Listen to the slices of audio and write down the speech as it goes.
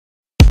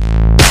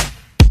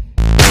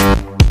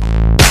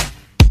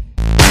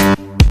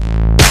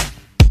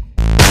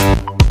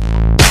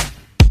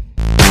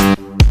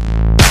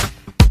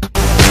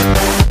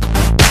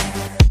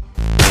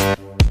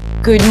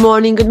good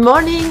morning,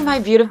 my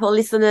beautiful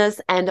listeners,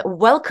 and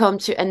welcome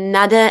to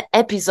another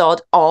episode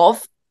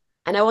of.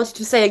 And I want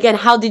to say again,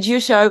 how did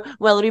you show?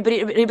 Well,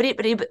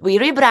 we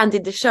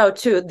rebranded the show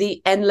to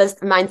The Endless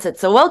Mindset.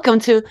 So, welcome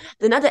to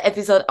another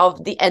episode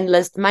of The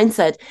Endless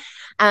Mindset.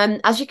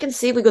 As you can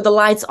see, we got the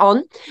lights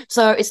on.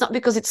 So it's not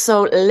because it's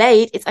so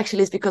late.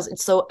 It's because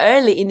it's so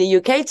early in the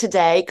UK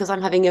today, because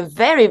I'm having a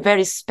very,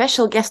 very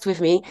special guest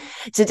with me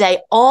today,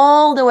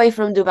 all the way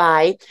from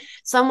Dubai.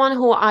 Someone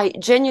who I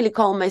genuinely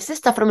call my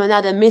sister from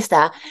another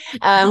mister,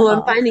 who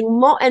I'm finding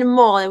more and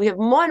more, and we have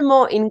more and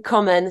more in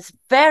common. It's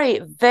very,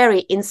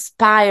 very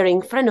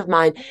inspiring friend of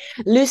mine,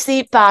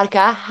 Lucy Parker.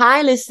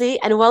 Hi, Lucy,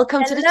 and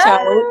welcome to the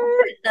show.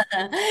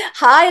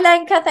 Hi,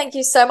 Lenka. Thank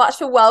you so much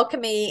for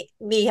welcoming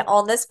me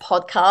on this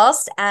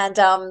podcast. And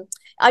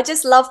I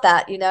just love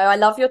that. I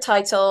love your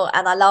title,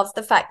 and I love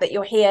the fact that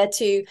you're here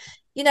to,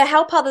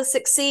 help others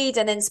succeed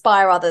and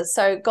inspire others.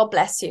 So God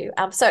bless you.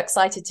 I'm so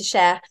excited to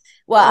share,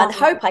 and Oh.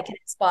 hope I can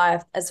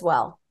inspire as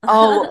well.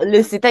 Oh,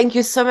 Lucy, thank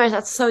you so much.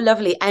 That's so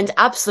lovely. And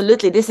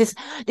absolutely, this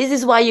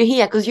is why you're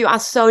here, because you are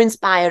so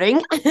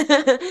inspiring.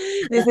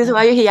 This is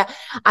why you're here.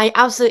 I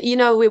absolutely,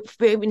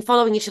 we've been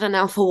following each other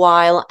now for a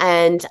while,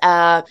 and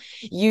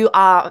you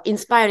are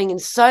inspiring in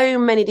so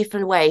many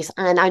different ways.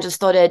 And I just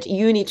thought that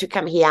you need to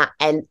come here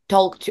and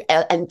talk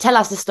to and tell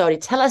us the story.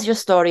 Tell us your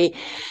story.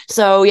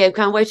 So yeah,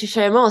 can't wait to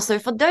share more. So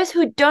for those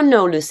who don't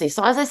know Lucy,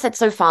 so as I said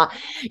so far,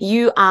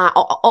 you are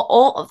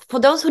for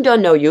those who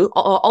don't know you,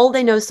 all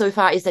they know so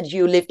far is that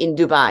you live in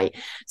Dubai.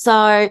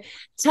 So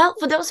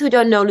for those who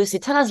don't know Lucy,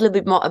 tell us a little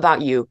bit more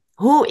about you.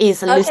 Who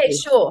is Okay, Lucy?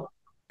 sure.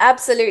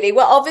 Absolutely.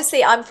 Well,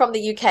 obviously, I'm from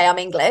the UK. I'm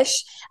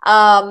English.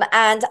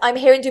 And I'm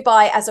here in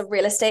Dubai as a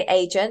real estate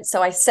agent.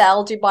 So I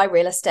sell Dubai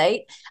real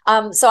estate.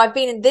 So I've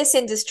been in this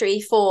industry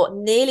for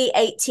nearly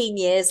 18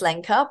 years,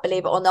 Lenka,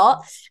 believe it or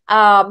not.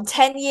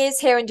 10 years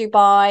here in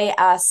Dubai,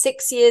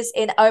 6 years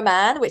in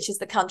Oman, which is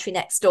the country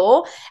next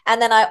door.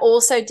 And then I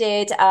also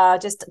did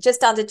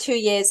just under 2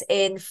 years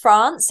in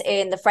France,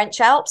 in the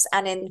French Alps,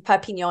 and in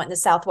Perpignan in the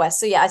southwest.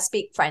 So yeah, I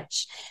speak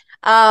French.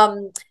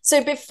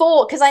 So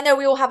before, because I know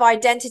we all have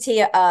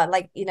identity,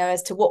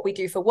 as to what we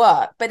do for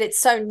work, but it's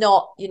so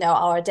not,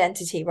 our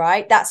identity,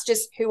 right? That's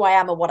just who I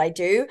am and what I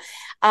do.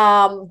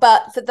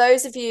 But for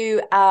those of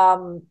you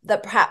that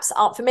perhaps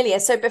aren't familiar,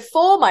 so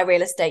before my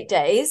real estate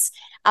days,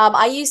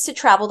 I used to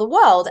travel the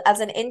world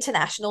as an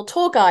international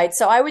tour guide.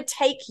 So I would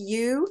take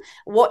you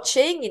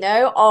watching,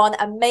 on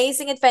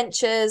amazing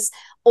adventures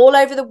all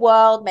over the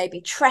world, maybe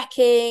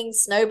trekking,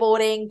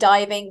 snowboarding,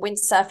 diving,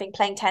 windsurfing,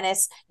 playing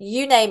tennis,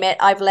 you name it.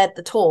 I've led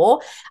the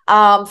tour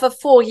for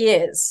 4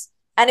 years.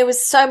 And it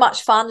was so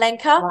much fun,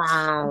 Lenka.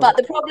 Wow. But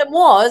the problem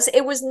was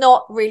it was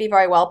not really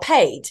very well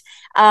paid.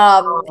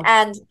 Oh.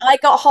 And I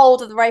got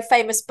hold of the very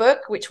famous book,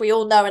 which we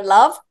all know and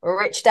love,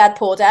 Rich Dad,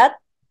 Poor Dad.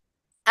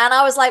 And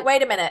I was like,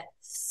 wait a minute.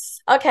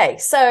 Okay,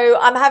 so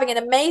I'm having an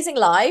amazing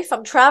life.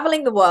 I'm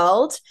traveling the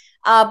world.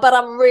 But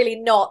I'm really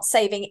not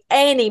saving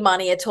any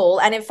money at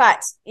all. And in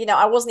fact,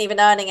 I wasn't even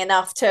earning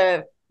enough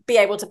to be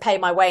able to pay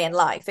my way in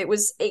life. It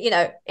was,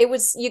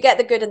 you get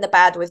the good and the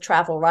bad with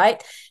travel,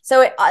 right?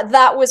 So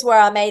that was where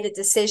I made a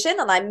decision.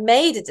 And I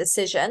made a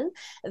decision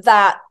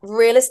that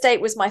real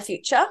estate was my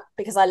future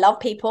because I love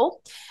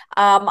people.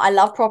 I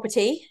love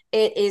property.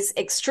 It is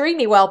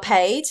extremely well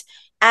paid.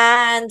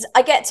 And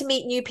I get to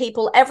meet new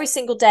people every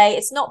single day.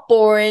 It's not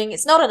boring.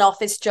 It's not an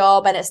office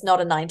job, and it's not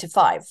a 9 to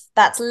 5.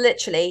 That's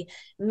literally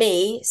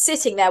me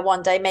sitting there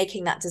one day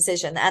making that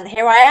decision. And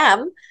here I am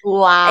 18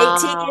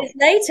 Wow. years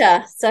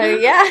later. So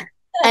yeah.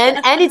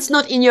 And it's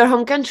not in your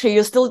home country.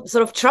 You're still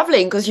sort of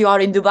traveling because you are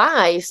in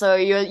Dubai. So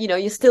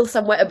you're still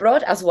somewhere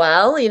abroad as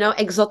well,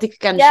 exotic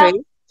Yeah. country.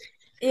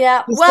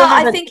 Yeah, You still well, I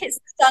haven't. think it's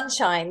the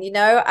sunshine,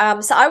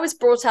 So I was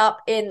brought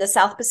up in the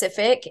South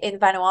Pacific, in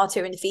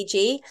Vanuatu and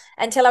Fiji,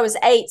 until I was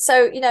 8.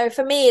 So,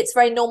 for me, it's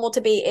very normal to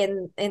be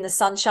in the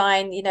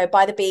sunshine,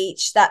 by the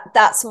beach.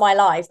 That's my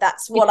life.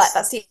 It's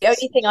That's the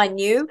only thing I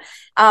knew.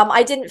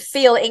 I didn't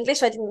feel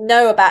English. I didn't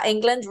know about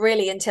England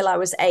really until I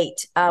was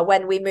 8,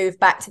 when we moved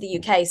back to the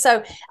UK.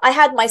 So I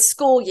had my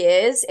school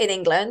years in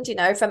England,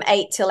 from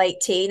 8 till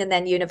 18, and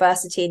then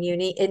university and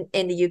uni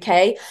in the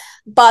UK.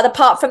 But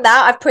apart from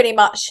that, I've pretty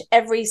much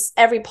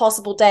every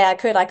possible day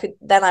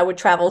I would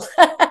travel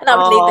and I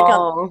would leave the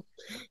country. Oh,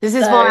 this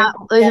is one.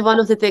 So This yeah, is one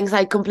of the things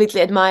I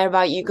completely admire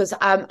about you, because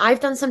I've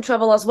done some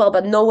travel as well,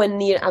 but nowhere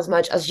near as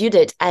much as you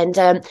did. And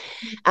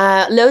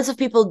loads of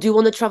people do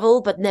want to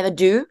travel, but never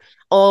do.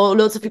 Or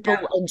loads of people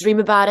dream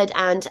about it,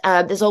 and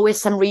there's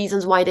always some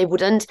reasons why they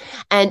wouldn't.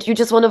 And you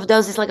just one of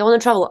those. It's like, I want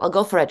to travel. I'll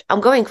go for it.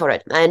 I'm going for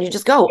it, and you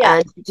just go. yeah,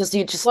 And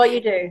you just what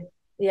you do.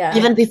 Yeah.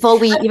 even before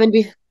we even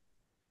be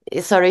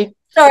sorry.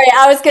 Sorry,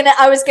 I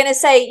was gonna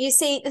say, you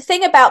see, the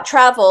thing about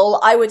travel,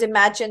 I would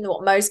imagine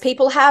what most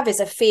people have is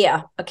a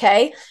fear,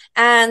 okay?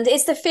 And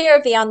it's the fear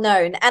of the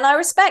unknown. And I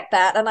respect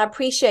that and I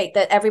appreciate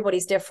that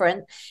everybody's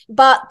different.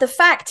 But the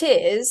fact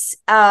is,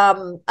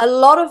 a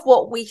lot of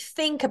what we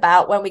think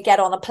about when we get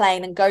on a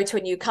plane and go to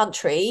a new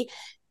country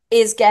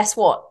is, guess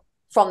what?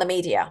 From the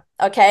media.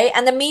 Okay.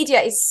 And the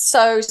media is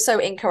so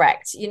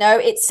incorrect. You know,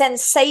 it's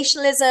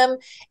sensationalism.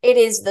 It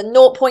is the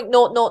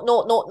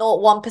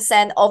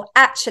 0.00001% of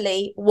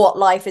actually what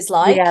life is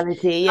like.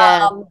 Reality,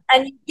 yeah.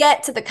 And you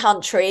get to the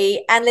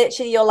country and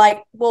literally you're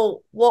like,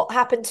 well, what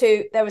happened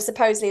to, there was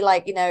supposedly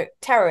like, you know,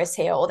 terrorists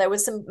here, or there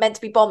was some meant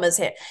to be bombers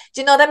here.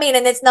 Do you know what I mean?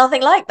 And it's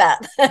nothing like that.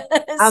 So,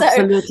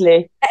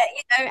 Absolutely.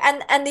 you know,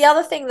 and the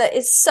other thing that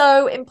is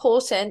so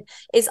important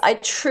is I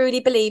truly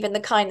believe in the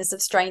kindness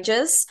of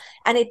strangers,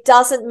 and it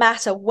doesn't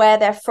matter where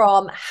they're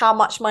from, how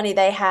much money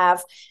they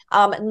have.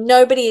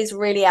 Nobody is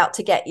really out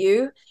to get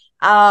you.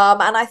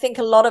 And I think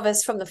a lot of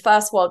us from the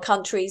first world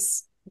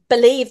countries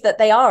believe that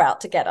they are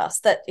out to get us,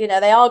 that, you know,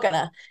 they are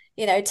gonna,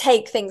 you know,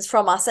 take things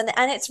from us, and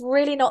it's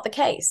really not the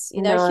case.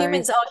 You know, No.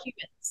 humans are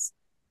humans.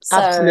 So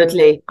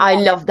Absolutely. I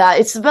love that.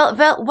 It's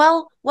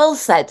well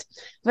said.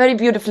 Very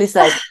beautifully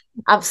said.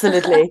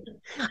 Absolutely.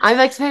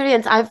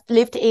 I've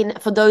lived in,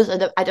 for those,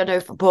 I don't know,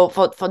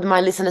 for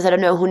my listeners, I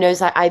don't know who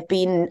knows, I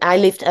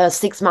lived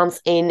 6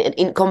 months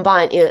in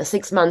combined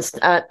 6 months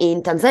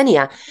in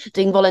Tanzania,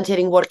 doing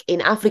volunteering work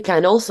in Africa,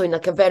 and also in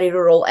like a very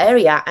rural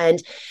area.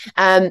 And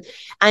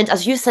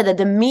as you said, that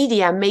the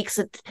media makes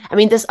it, I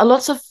mean, there's a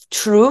lot of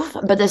truth,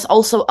 but there's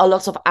also a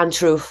lot of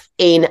untruth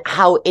in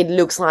how it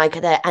looks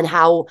like there, and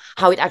how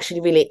it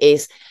actually really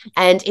is.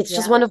 And it's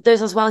just one of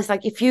those as well. It's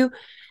like, if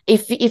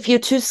you're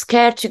too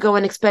scared to go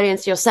and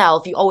experience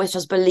yourself, you always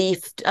just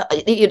believe,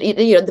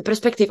 you know, the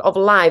perspective of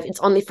life, it's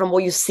only from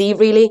what you see,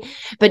 really.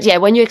 But yeah,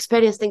 when you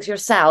experience things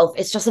yourself,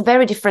 it's just a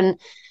very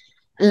different,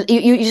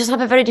 you just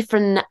have a very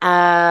different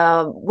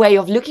way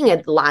of looking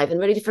at life, and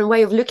very different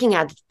way of looking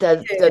at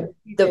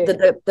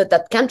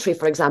that country,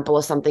 for example,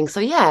 or something. So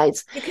yeah,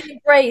 it's, you can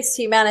embrace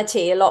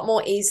humanity a lot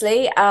more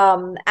easily.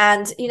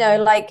 And you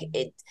know, like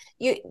it,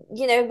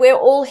 you know, we're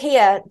all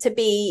here to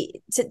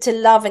be to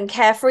love and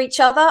care for each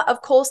other.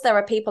 Of course, there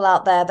are people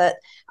out there that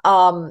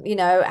you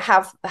know,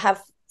 have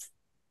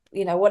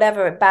you know,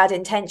 whatever bad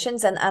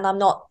intentions, and I'm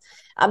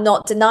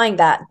not denying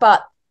that,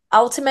 but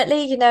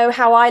ultimately, you know,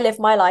 how I live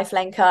my life,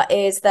 Lenka,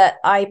 is that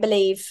I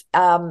believe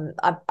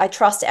I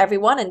trust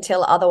everyone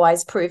until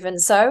otherwise proven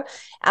so.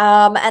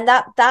 And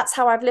that's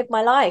how I've lived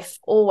my life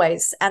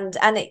always. And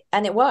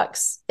it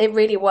works. It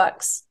really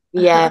works.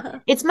 yeah,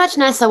 it's much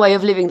nicer way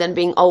of living than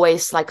being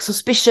always like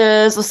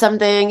suspicious or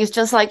something. It's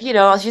just like, you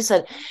know, as you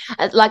said,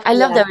 like I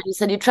love Yeah. that when you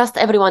said you trust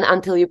everyone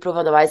until you prove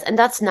otherwise, and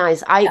that's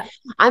nice. Yeah.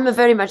 I'm a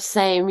very much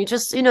same. You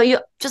just, you know, you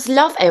just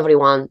love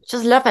everyone,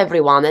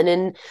 and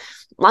then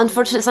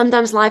unfortunately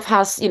sometimes life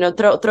has, you know,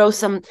 throw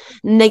some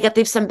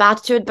negative, some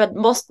bad to it, but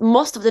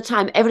most of the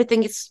time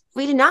everything is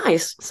really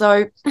nice.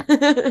 So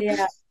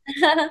Yeah.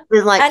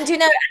 it's like, And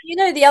you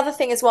know the other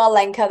thing as well,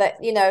 Lenka,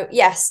 that, you know,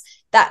 yes,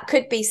 that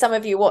could be some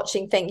of you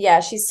watching think,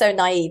 yeah, she's so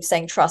naive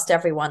saying trust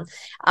everyone.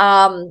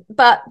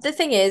 But the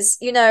thing is,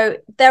 you know,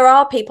 there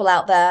are people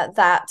out there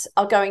that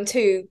are going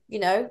to, you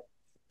know,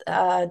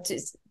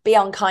 just be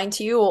unkind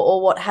to you,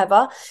 or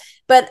whatever.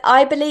 But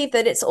I believe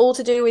that it's all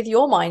to do with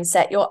your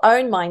mindset, your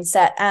own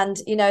mindset. And,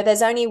 you know,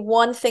 there's only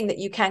one thing that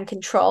you can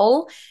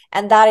control,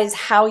 and that is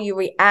how you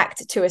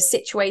react to a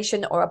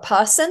situation or a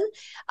person.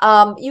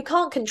 You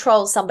can't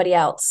control somebody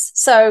else.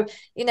 So,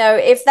 you know,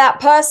 if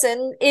that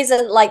person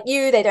isn't like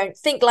you, they don't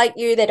think like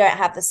you, they don't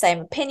have the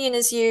same opinion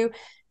as you,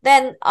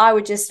 then I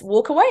would just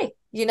walk away,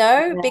 you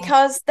know, yeah,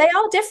 because they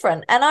are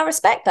different and I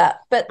respect that,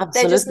 but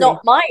they're just absolutely.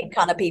 not my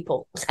kind of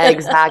people.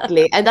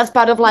 Exactly. And that's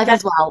part of life Yeah.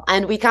 as well.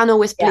 And we can't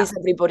always Yeah. please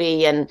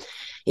everybody. And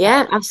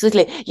Yeah. yeah,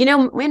 absolutely. You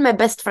know, me and my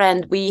best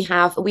friend, we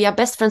are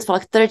best friends for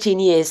like 13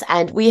 years,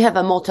 and we have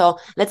a motto,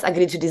 let's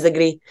agree to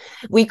disagree.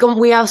 We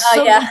are Oh,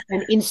 so yeah.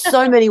 different in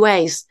so many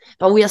ways,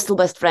 but we are still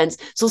best friends.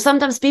 So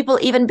sometimes people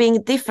even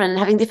being different,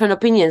 having different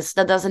opinions,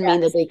 that doesn't mean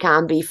that Yes. they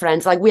can't be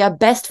friends. Like we are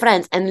best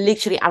friends, and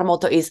literally our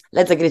motto is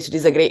let's agree to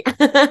disagree.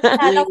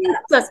 I love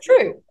that. So That's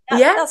true.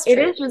 yeah, That's it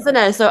true. is, isn't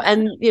it? So,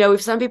 and you know,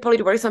 if some people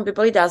it works, some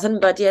people it doesn't.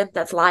 But yeah,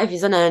 that's life,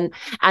 isn't it?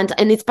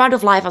 And it's part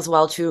of life as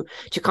well to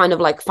kind of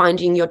like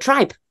finding your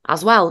tribe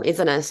as well,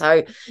 isn't it?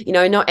 So, you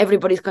know, not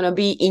everybody's gonna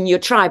be in your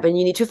tribe, and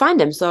you need to find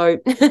them. So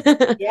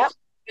Yeah.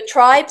 Your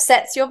tribe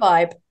sets your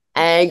vibe.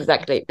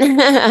 exactly,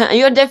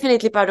 you're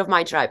definitely part of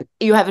my tribe.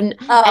 You haven't,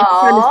 and you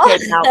can't Oh.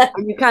 escape now.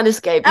 And you can't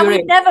escape. And You're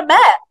we've in. never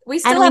met. We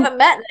And still we haven't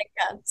met,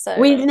 Nika. So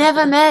We've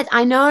never met.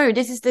 I know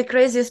this is the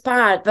craziest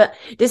part, but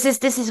this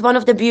is one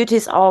of the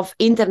beauties of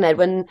internet.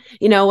 When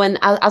you know, when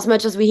as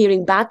much as we're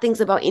hearing bad things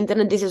about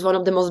internet, this is one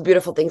of the most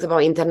beautiful things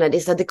about internet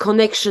is that the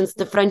connections,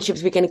 the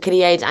friendships we can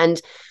create,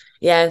 and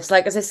yeah, it's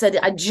like as I said,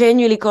 I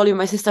genuinely call you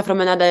my sister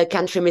from another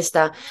country,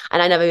 Mister,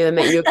 and I never even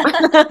met you,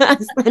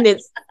 and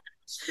it's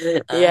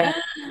yeah,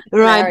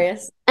 right.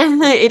 hilarious.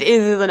 It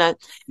is, isn't it?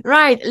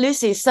 Right,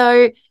 Lucy.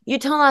 So you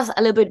told us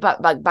a little bit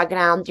about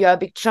background. You're a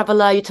big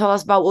traveler. You told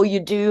us about what you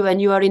do, and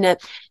you are in a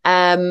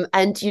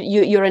and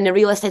you're in a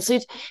real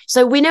estate.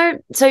 So we know.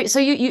 So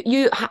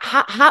you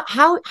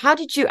how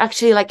did you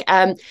actually like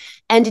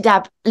ended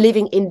up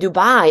living in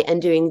Dubai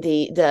and doing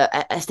the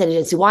estate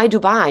agency? Why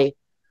Dubai?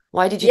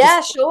 Why did you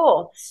Yeah, decide?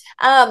 sure.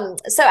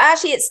 So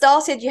actually it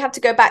started, you have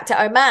to go back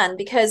to Oman,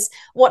 because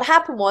what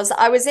happened was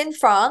I was in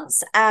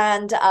France,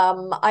 and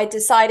I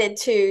decided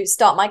to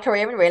start my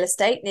career in real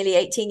estate nearly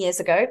 18 years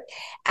ago.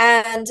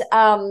 And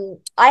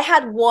I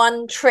had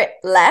one trip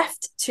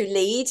left to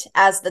lead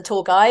as the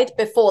tour guide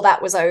before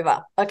that was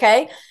over.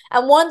 Okay.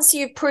 And once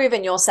you've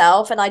proven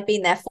yourself, and I'd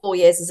been there 4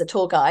 years as a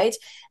tour guide,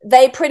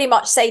 they pretty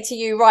much say to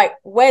you, right,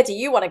 where do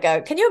you want to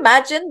go? Can you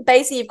imagine?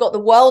 Basically, you've got the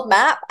world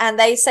map, and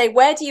they say,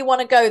 where do you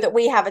want to go that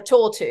we have a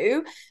tour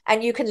to,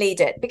 and you can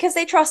lead it, because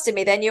they trusted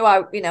me. They knew I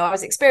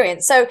was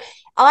experienced. So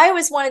I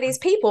was one of these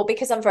people,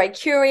 because I'm very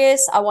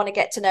curious. I want to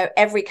get to know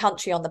every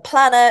country on the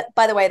planet.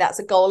 By the way, that's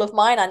a goal of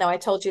mine. I know I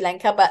told you,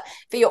 Lenka, but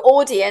for your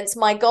audience,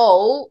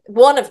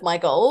 one of my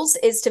goals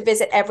is to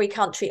visit every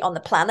country on the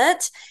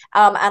planet.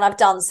 And I've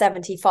done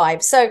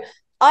 75. So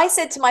I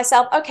said to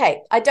myself,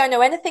 okay, I don't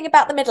know anything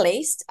about the Middle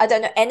East. I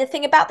don't know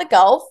anything about the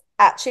Gulf.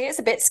 Actually, it's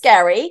a bit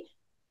scary.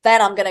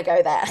 Then I'm going to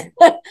go there.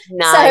 So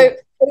Nice.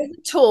 it was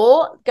a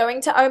tour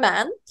going to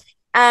Oman.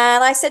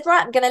 And I said,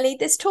 right, I'm going to lead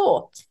this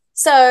tour.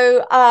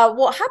 So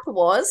what happened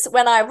was,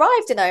 when I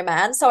arrived in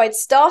Oman, so I'd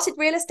started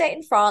real estate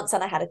in France,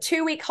 and I had a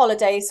 2-week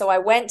holiday. So I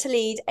went to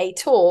lead a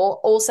tour,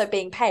 also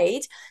being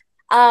paid.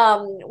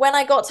 When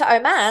I got to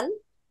Oman,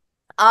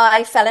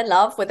 I fell in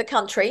love with the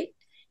country.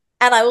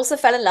 And I also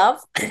fell in love.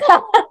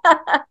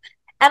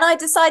 And I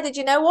decided,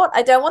 you know what?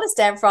 I don't want to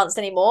stay in France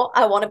anymore.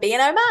 I want to be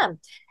in Oman.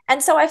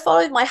 And so I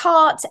followed my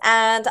heart,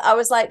 and I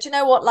was like, do you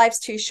know what? Life's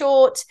too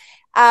short.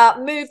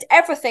 Moved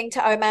everything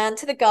to Oman,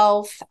 to the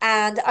Gulf.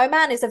 And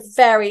Oman is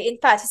in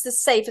fact, it's the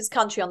safest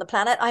country on the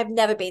planet. I've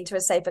never been to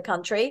a safer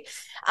country.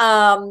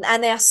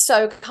 And they are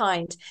so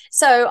kind.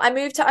 So I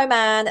moved to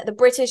Oman. The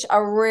British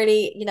are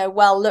really,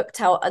 well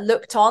looked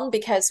on,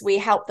 because we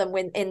helped them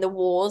win in the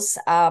wars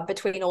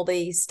between all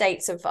the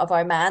states of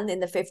Oman in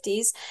the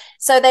 50s.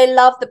 So they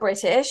love the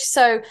British.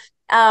 So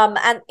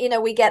and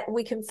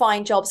we can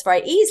find jobs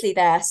very easily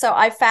there. So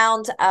I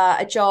found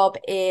a job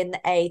in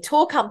a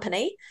tour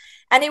company,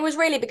 and it was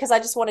really because I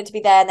just wanted to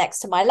be there next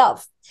to my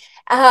love.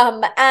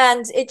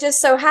 And it just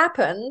so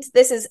happened,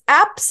 this is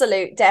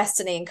absolute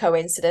destiny and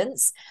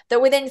coincidence,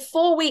 that within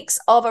 4 weeks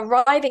of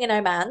arriving in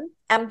Oman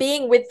and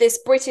being with this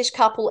British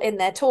couple in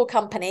their tour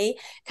company,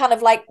 kind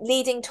of like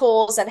leading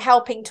tours and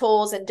helping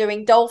tours and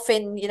doing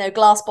dolphin,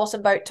 glass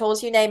bottom boat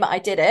tours, you name it, I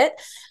did it.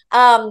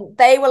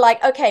 They were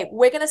like, okay,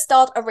 we're going to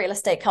start a real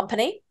estate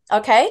company.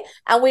 Okay.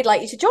 And we'd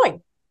like you to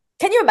join.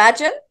 Can you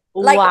imagine?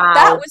 Like,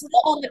 that Wow. was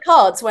not on the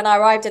cards when I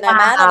arrived in Oman,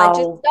 and I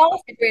just Wow.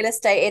 started real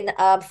estate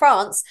in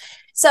France.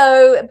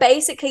 So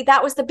basically,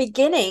 that was the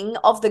beginning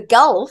of the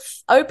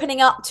Gulf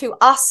opening up to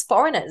us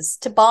foreigners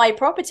to buy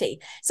property.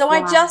 So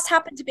I Wow. just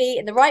happened to be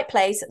in the right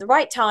place at the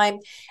right time.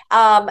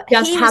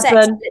 Just He was ex,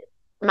 happened.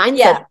 Mindset.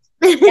 yeah,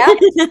 yeah.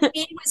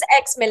 He was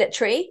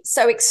ex-military,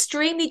 so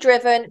extremely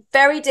driven,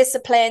 very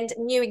disciplined,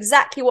 knew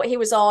exactly what he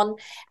was on.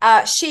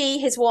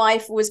 His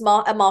wife, was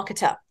a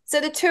marketer. So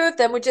the two of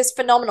them were just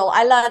phenomenal.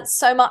 I learned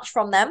so much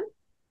from them.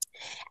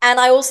 And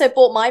I also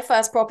bought my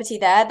first property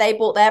there. They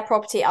bought their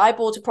property. I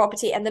bought a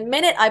property. And the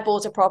minute I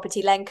bought a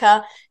property,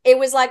 Lenka, it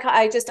was like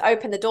I just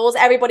opened the doors.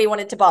 Everybody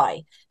wanted to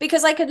buy,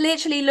 because I could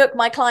literally look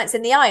my clients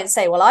in the eye and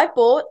say, well,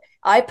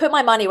 I put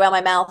my money where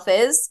my mouth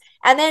is.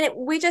 And then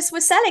we just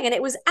were selling, and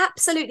it was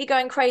absolutely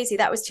going crazy.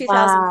 That was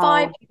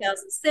 2005, Wow.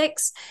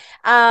 2006.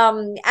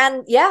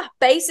 And yeah,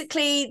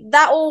 basically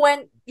that all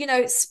went,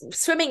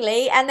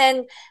 swimmingly. And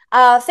then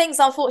things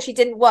unfortunately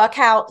didn't work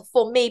out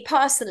for me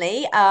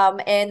personally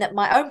in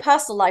my own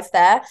personal life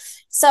there.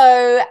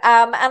 So,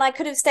 and I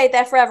could have stayed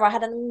there forever. I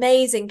had an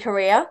amazing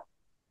career.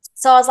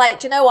 So I was like,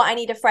 do you know what? I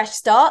need a fresh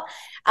start.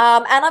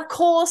 And of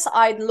course,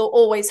 I'd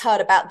always heard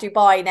about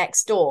Dubai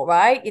next door,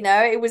 right?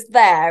 It was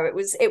there. It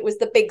was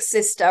the big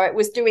sister. It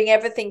was doing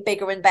everything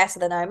bigger and better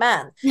than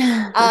Oman.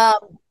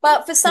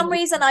 But for some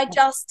reason, I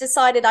just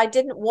decided I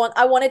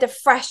wanted a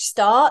fresh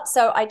start.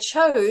 So I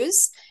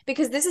chose,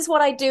 because this is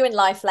what I do in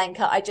life,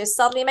 Lenka. I just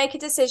suddenly make a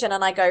decision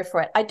and I go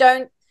for it. I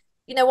don't,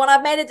 when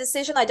I've made a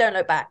decision, I don't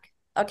look back.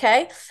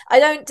 Okay. I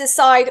don't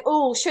decide,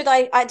 oh, should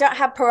I don't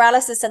have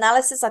paralysis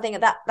analysis. I think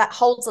that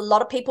holds a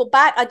lot of people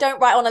back. I don't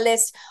write on a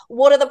list,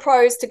 what are the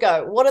pros to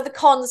go? What are the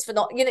cons for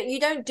not,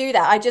 you don't do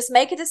that. I just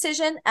make a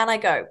decision and I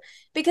go.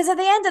 Because at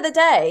the end of the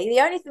day,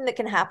 the only thing that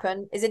can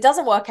happen is it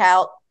doesn't work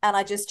out, and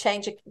I just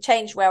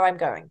change where I'm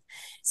going.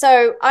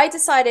 So I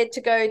decided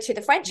to go to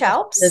the French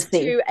Alps,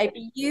 to a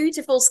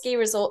beautiful ski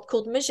resort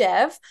called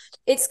Megève.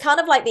 It's kind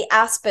of like the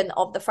Aspen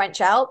of the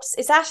French Alps.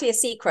 It's actually a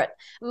secret.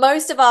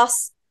 Most of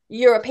us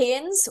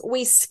Europeans,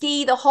 we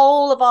ski the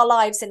whole of our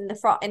lives in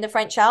the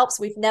French Alps.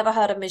 We've never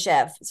heard of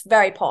Megève. It's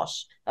very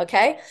posh.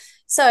 Okay.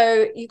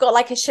 So you've got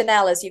like a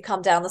Chanel as you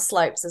come down the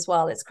slopes as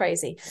well. It's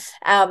crazy.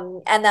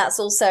 And that's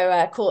also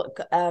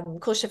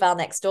Courchevel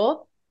next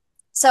door.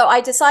 So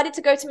I decided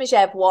to go to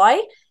Megève.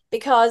 Why?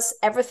 Because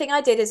everything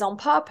I did is on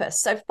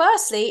purpose. So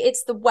firstly,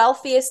 it's the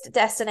wealthiest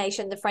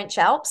destination, the French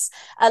Alps.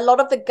 A lot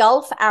of the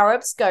Gulf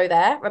Arabs go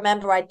there.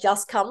 Remember, I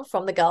just come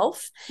from the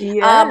Gulf.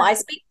 Yeah. I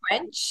speak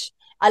French.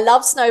 I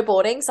love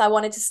snowboarding, so I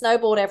wanted to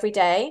snowboard every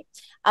day.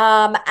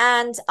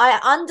 And I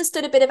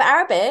understood a bit of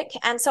Arabic.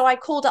 And so I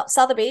called up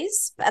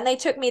Sotheby's and they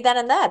took me then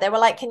and there. They were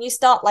like, can you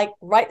start like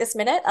right this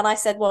minute? And I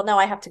said, well, no,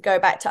 I have to go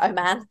back to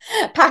Oman,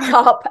 pack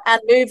up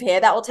and move here.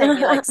 That will take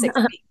me like 6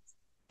 weeks.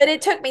 But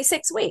it took me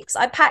 6 weeks.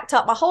 I packed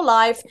up my whole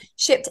life,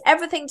 shipped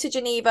everything to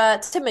Geneva,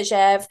 to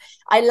Megève.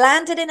 I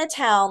landed in a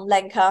town,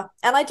 Lenka,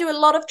 and I do a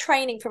lot of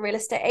training for real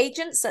estate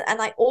agents.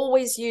 And I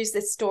always use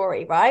this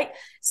story, right?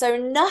 So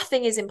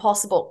nothing is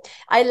impossible.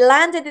 I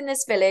landed in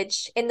this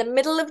village in the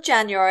middle of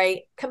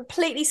January,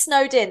 completely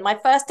snowed in. My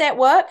first day at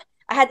work,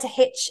 I had to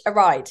hitch a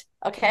ride.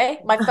 Okay.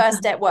 My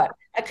first day at work.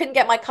 I couldn't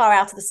get my car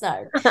out of the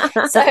snow.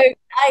 So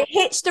I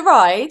hitched a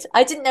ride.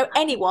 I didn't know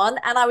anyone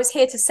and I was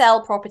here to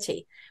sell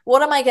property.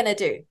 What am I going to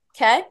do?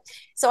 Okay.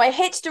 So I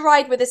hitched a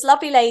ride with this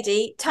lovely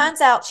lady. Turns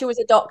out she was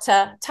a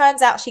doctor.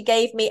 Turns out she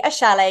gave me a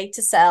chalet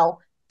to sell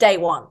day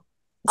one.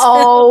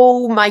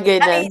 Oh my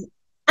goodness. I mean,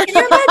 can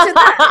you imagine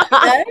that? You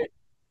know?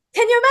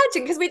 Can you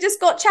imagine? Because we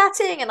just got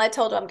chatting and I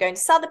told her I'm going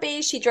to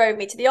Sotheby's. She drove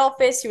me to the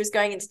office. She was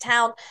going into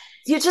town.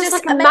 You're just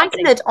like a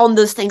magnet on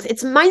those things.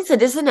 It's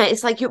mindset, isn't it?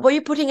 It's like what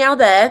you're putting out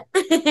there.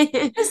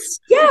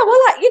 Yeah, well,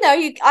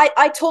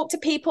 I talk to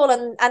people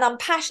and I'm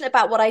passionate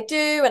about what I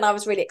do, and I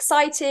was really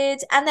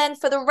excited. And then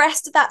for the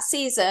rest of that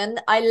season,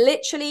 I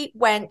literally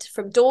went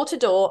from door to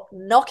door,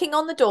 knocking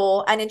on the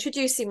door and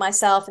introducing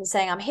myself and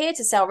saying, I'm here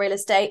to sell real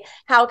estate.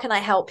 How can I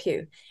help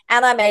you?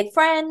 And I made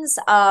friends,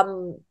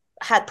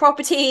 had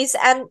properties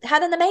and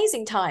had an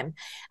amazing time.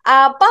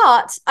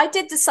 But I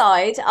did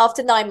decide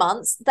after 9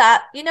 months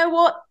that, you know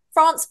what?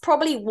 France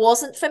probably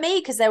wasn't for me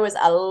because there was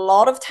a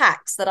lot of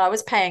tax that I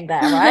was paying there,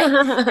 right?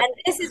 And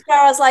this is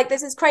where I was like,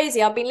 this is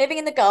crazy. I've been living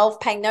in the Gulf,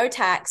 paying no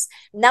tax.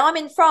 Now I'm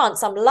in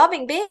France. I'm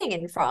loving being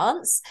in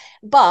France,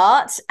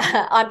 but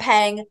I'm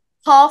paying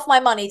half my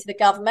money to the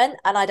government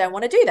and I don't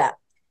want to do that.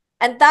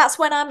 And that's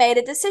when I made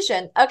a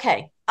decision.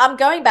 Okay, I'm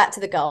going back to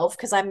the Gulf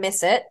because I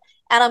miss it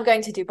and I'm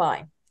going to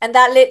Dubai. And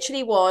that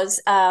literally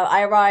was,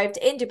 I arrived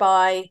in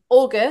Dubai,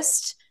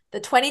 August the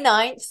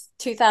 29th,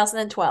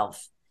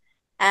 2012.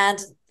 And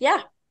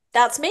yeah,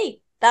 that's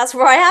me. That's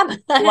where I am.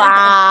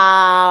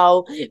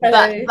 Wow.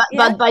 So,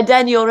 But by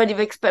then you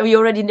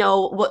already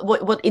know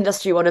what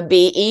industry you want to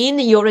be in.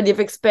 You already have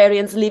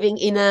experience living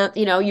in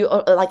you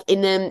like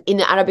in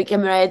the Arabic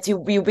Emirates.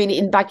 You've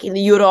been back in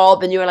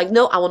Europe and you're like,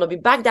 no, I want to be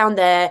back down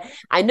there.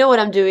 I know what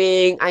I'm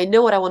doing. I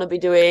know what I want to be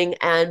doing.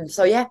 And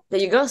so yeah, there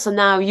you go. So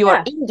now you're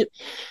in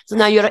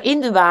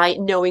Dubai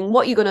knowing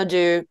what you're gonna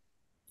do.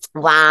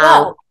 Wow.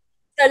 Well,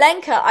 so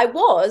Lenka, I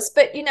was,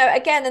 but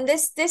again, and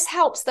this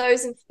helps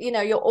those of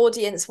your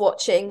audience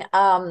watching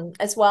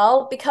as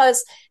well,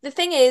 because the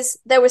thing is,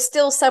 there was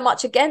still so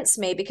much against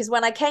me because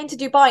when I came to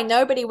Dubai,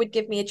 nobody would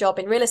give me a job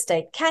in real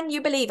estate. Can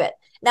you believe it?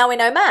 Now in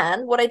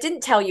Oman, what I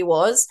didn't tell you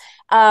was,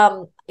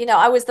 I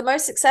was the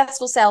most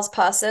successful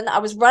salesperson. I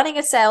was running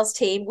a sales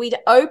team. We'd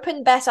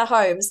opened Better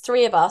Homes,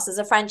 3 of us as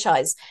a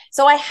franchise.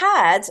 So I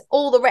had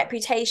all the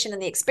reputation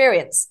and the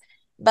experience.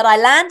 But I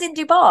land in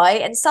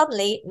Dubai and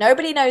suddenly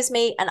nobody knows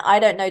me and I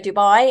don't know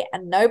Dubai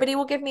and nobody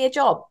will give me a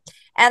job.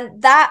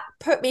 And that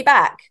put me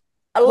back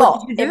a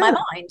lot in my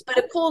mind. But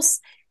of course,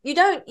 you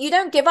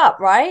don't give up,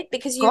 right?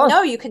 Because you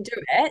know you can do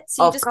it.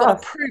 So you just got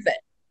to prove it.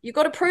 You've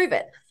got to prove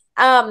it.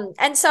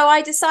 And so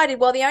I decided,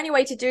 well, the only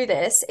way to do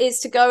this is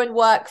to go and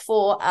work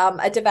for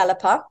a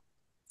developer.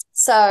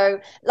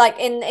 So like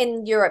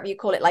in Europe, you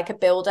call it like a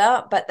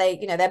builder, but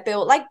they're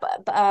built like,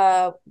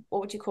 what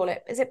would you call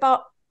it? Is it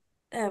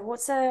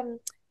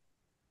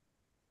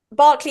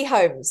Barclay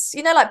Homes,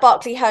 like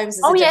Barclay Homes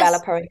is a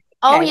developer.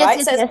 Yes.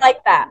 Yes, so it's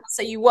like that.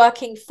 So you're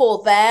working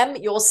for them,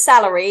 you're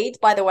salaried.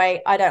 By the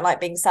way, I don't like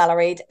being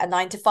salaried a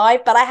 9 to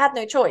 5, but I had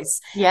no choice.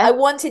 I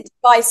wanted to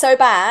buy so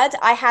bad,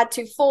 I had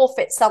to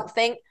forfeit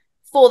something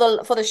for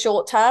the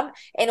short term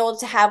in order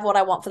to have what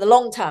I want for the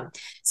long term.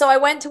 So I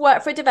went to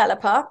work for a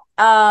developer,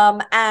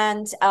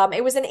 and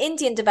it was an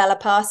Indian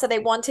developer. So they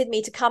wanted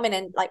me to come in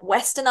and like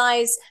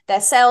westernize their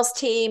sales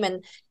team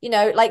and,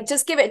 like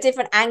just give it a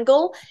different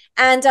angle.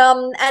 And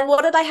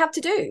what did I have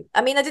to do?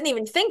 I mean, I didn't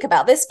even think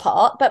about this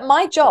part, but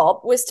my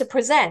job was to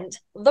present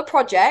the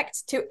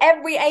project to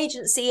every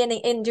agency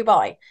in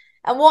Dubai.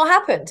 And what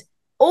happened?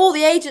 All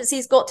the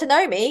agencies got to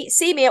know me,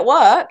 see me at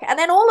work, and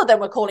then all of them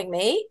were calling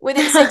me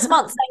within 6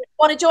 months saying, do you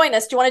want to join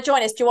us? Do you want to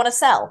join us? Do you want to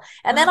sell?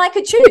 And then I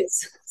could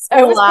choose. So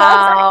it was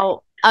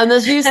perfect. And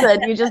as you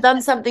said, you just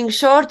done something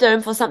short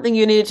term for something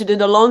you needed to do in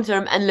the long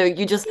term. And look,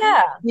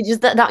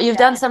 you've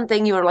done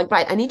something, you were like,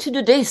 right, I need to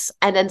do this.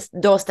 And then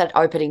doors start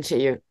opening to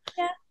you.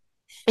 Yeah.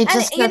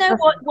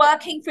 What,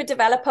 working for a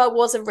developer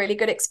was a really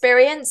good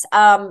experience,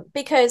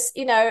 because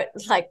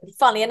like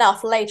funny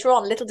enough, later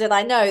on, little did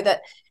I know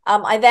that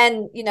I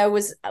then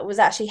was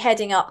actually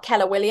heading up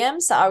Keller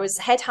Williams. So I was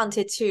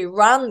headhunted to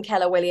run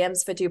Keller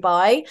Williams for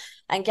Dubai,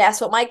 and guess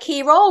what my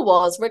key role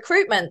was?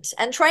 Recruitment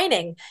and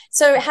training.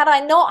 So had I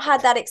not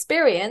had that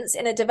experience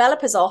in a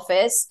developer's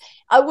office,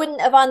 I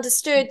wouldn't have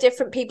understood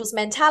different people's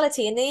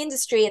mentality in the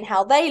industry and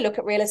how they look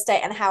at real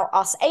estate and how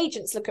us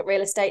agents look at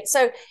real estate.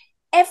 So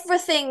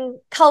everything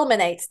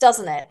culminates,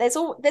 doesn't it? There's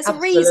a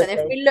reason. If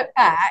Absolutely. we look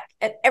back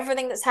at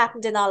everything that's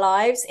happened in our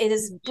lives, it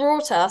has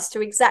brought us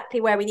to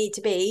exactly where we need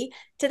to be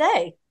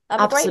today.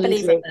 I'm a great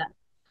believer in Absolutely. that.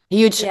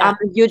 Huge. I'm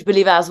Yeah. a huge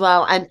believer as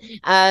well. And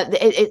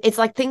it's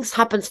like things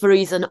happens for a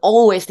reason.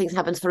 Always things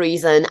happens for a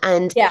reason.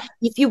 And Yeah.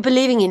 if you're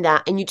believing in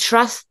that and you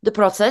trust the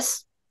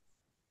process,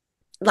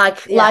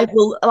 like Yeah.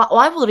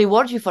 life will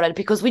reward you for it,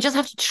 because we just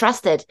have to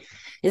trust it,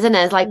 isn't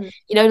it? It's like,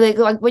 Mm.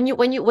 like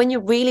when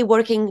you're really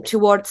working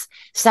towards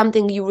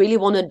something you really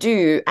want to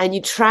do and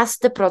you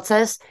trust the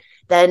process,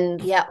 then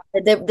Yeah.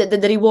 the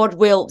reward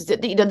will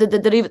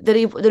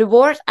the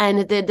reward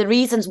and the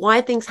reasons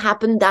why things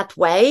happen that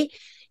way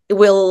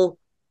will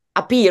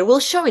appear, will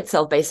show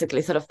itself,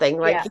 basically, sort of thing.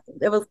 Like Yeah.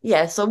 it will,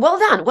 yeah. So well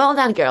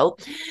done, girl.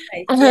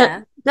 Okay.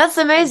 Yeah. That's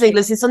Thank amazing, you.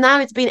 Lucy. So now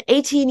it's been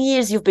 18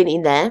 years you've been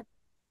in there.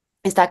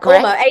 Is that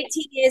correct? Almost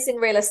 18 years in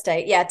real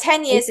estate. Yeah.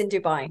 10 years in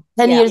Dubai.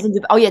 10 Yeah. years in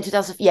Dubai. Oh, yeah,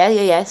 2000. Yeah,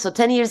 yeah, yeah. So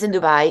 10 years in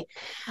Dubai.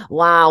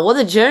 Wow, what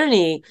a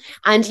journey.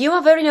 And you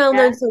are very well Yeah.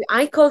 known. So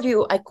I call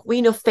you a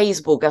queen of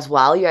Facebook as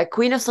well. You're a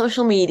queen of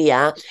social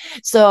media.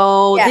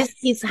 So Yes. this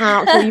is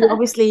how, so you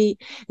obviously,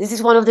 this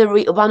is one of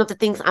the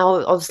things I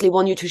obviously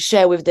want you to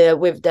share with the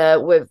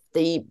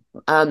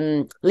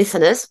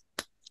listeners.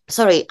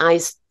 Sorry, I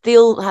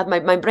still have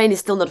my brain is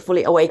still not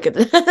fully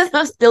awakened.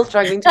 I'm still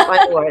struggling to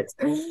find the words.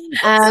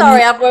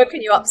 Sorry, I've woken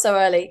you up so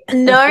early.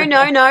 No,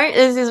 no, no.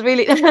 This is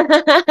really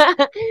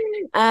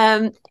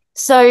um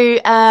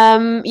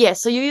yeah,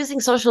 so you're using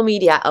social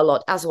media a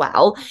lot as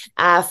well,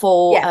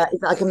 for Yes.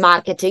 like a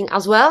marketing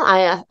as well.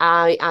 I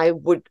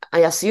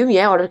assume,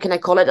 yeah, or can I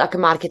call it like a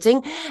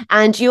marketing?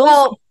 And you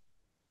also, Well,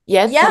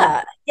 yeah,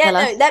 yeah. Yeah, tell no,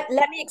 us.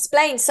 let me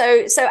explain.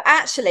 So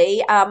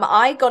actually,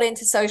 I got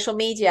into social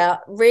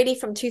media really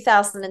from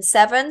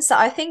 2007. So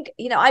I think,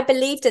 I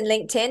believed in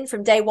LinkedIn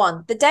from day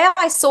one. The day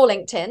I saw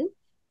LinkedIn,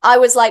 I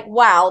was like,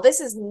 wow,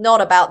 this is not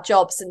about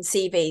jobs and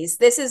CVs.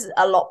 This is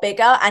a lot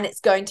bigger and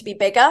it's going to be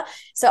bigger.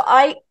 So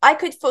I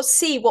could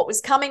foresee what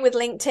was coming with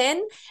LinkedIn,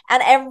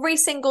 and every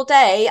single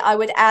day I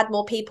would add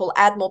more people,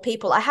 add more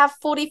people. I have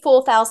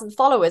 44,000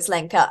 followers,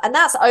 Lenka, and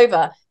that's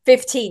over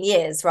 15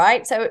 years,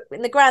 right? So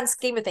in the grand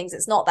scheme of things,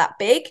 it's not that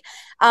big,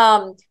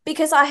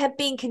 because I have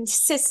been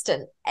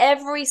consistent.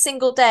 Every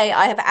single day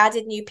I have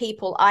added new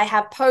people. I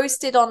have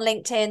posted on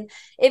LinkedIn.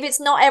 If it's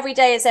not every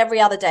day, it's every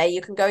other day.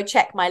 You can go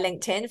check my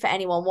LinkedIn for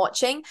anyone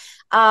watching.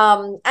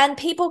 And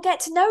people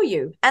get to know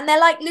you and they're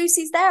like,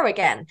 Lucy's there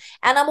again.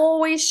 And I'm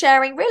always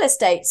sharing real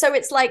estate. So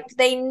it's like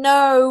they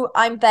know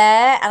I'm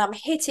there and I'm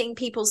hitting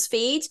people's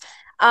feed,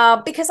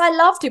 because I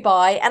love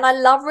Dubai and I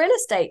love real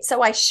estate.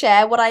 So I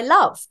share what I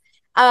love.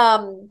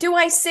 Do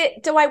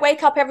I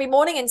wake up every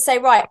morning and say,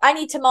 right, I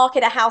need to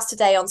market a house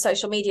today on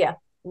social media?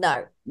 No,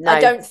 I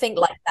No. don't think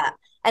like that.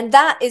 And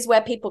that is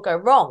where people go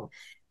wrong,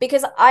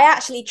 because I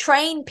actually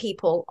train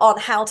people on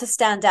how to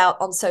stand out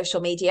on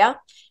social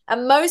media.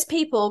 And most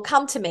people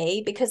come to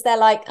me because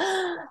they're like,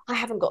 oh, I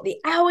haven't got the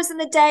hours in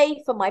the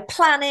day for my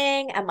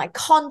planning and my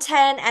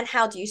content. And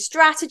how do you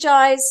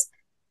strategize?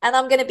 And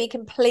I'm going to be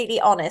completely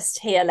honest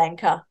here,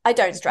 Lenka. I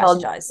don't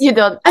strategize. You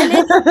don't. I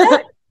literally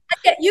don't.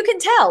 You can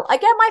tell. I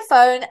get my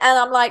phone and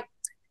I'm like,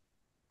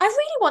 I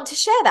really want to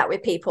share that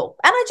with people.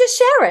 And I just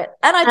share it.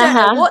 And I don't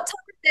know Uh-huh. what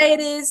time of day it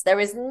is. There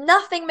is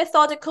nothing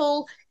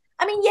methodical.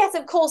 I mean, yes,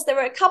 of course, there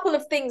are a couple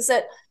of things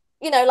that,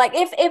 like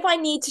if I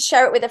need to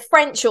share it with a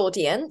French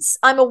audience,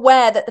 I'm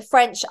aware that the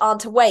French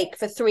aren't awake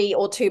for 3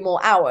 or 2 more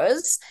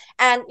hours.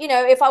 And,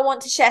 if I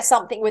want to share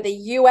something with a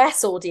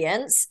US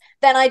audience,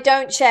 then I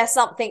don't share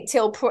something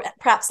till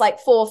perhaps like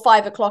 4 or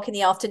 5 o'clock in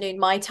the afternoon,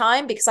 my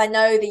time, because I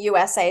know the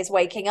USA is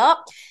waking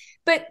up.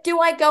 But do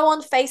I go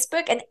on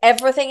Facebook and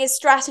everything is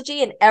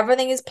strategy and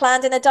everything is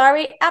planned in a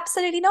diary?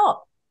 Absolutely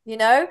not,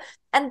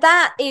 And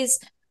that is,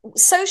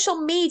 social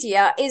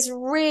media is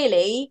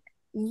really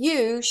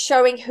you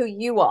showing who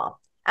you are.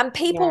 And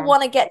people Yeah.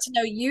 want to get to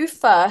know you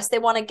first. They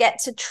want to get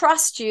to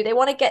trust you. They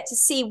want to get to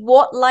see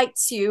what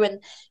lights you and,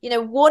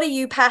 what are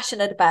you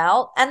passionate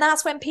about? And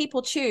that's when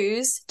people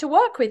choose to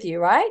work with you,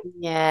 right?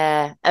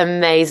 Yeah,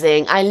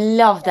 amazing. I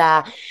love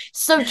that.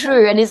 So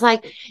true. And it's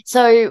like,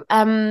 so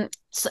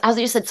as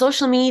you said,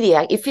 social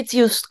media, if it's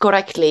used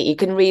correctly, it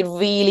can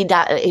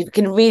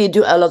really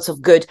do a lot of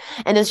good.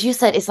 And as you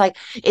said, it's like,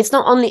 it's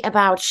not only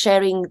about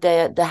sharing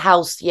the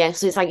house. Yeah.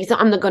 So it's like,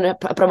 I'm not going to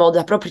promote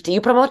the property.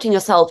 You're promoting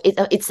yourself.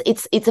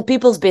 It's a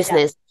people's Yeah.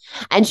 business.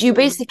 And you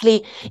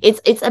basically,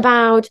 it's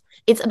about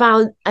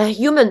a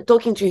human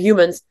talking to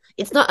humans.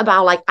 It's not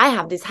about like, I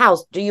have this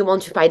house. Do you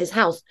want to buy this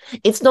house?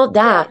 It's not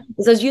that. Yeah.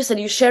 Because as you said,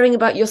 you're sharing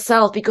about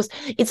yourself, because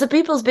it's a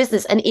people's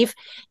business. And if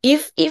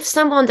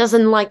someone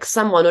doesn't like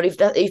someone, or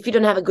if you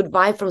don't have a good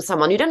vibe from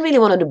someone, you don't really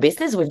want to do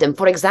business with them,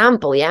 for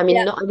example. Yeah. I mean,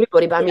 Yeah. not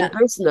everybody, but I mean Yeah.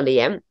 personally,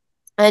 yeah.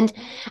 And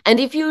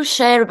if you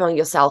share about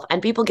yourself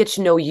and people get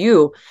to know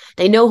you,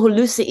 they know who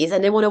Lucy is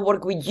and they want to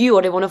work with you,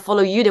 or they want to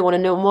follow you, they want to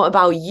know more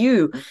about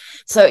you.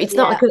 So it's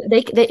not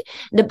Yeah.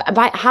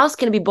 the house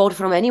can be bought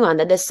from anyone.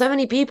 That there's so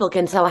many people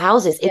can sell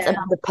houses. It's Yeah.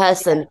 about the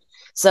person.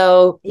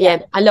 So Yeah,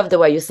 yeah, I love the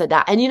way you said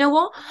that. And you know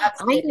what? I'm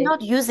absolutely.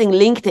 not using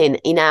LinkedIn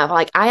enough.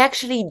 Like I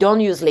actually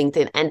don't use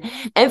LinkedIn. And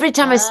every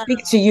time I Ah, speak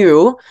to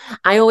you,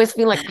 I always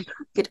feel like I should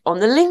get on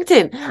the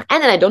LinkedIn.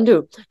 And then I don't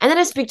do. And then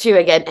I speak to you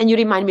again and you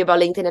remind me about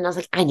LinkedIn. And I was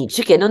like, I need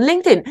to get on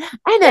LinkedIn.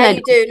 And then yeah, I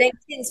you don't. do.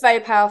 LinkedIn's very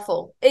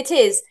powerful. It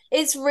is.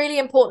 It's really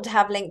important to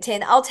have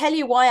LinkedIn. I'll tell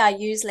you why I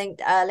use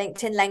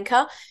LinkedIn,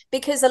 Lenka,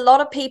 because a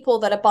lot of people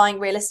that are buying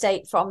real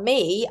estate from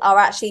me are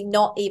actually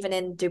not even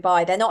in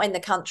Dubai. They're not in the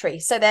country.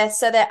 So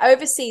they're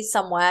overseas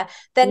somewhere.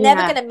 They're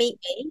never Yeah. going to meet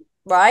me,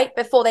 right?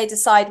 Before they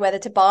decide whether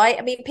to buy.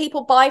 I mean,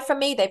 people buy from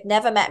me, they've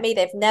never met me,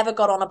 they've never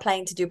got on a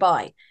plane to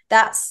Dubai.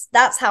 That's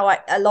how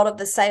a lot of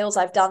the sales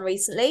I've done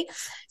recently.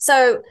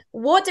 So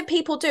what do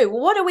people do?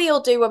 What do we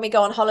all do when we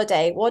go on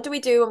holiday? What do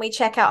we do when we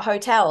check out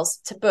hotels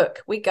to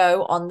book? We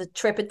go on the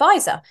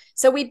TripAdvisor.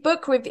 So we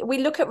we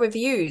look at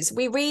reviews.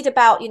 We read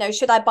about,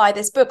 should I buy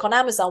this book on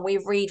Amazon? We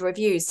read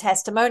reviews,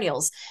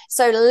 testimonials.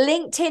 So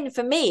LinkedIn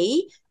for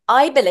me,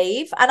 I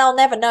believe, and I'll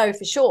never know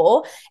for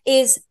sure,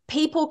 is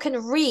people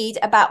can read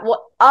about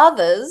what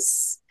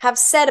others have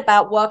said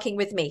about working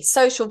with me.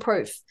 Social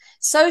proof.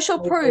 Social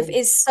proof Amazing.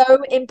 is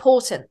so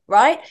important,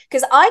 right?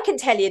 Because I can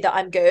tell you that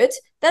I'm good.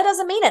 That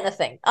doesn't mean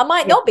anything. I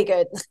might Yeah. not be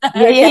good. Yeah.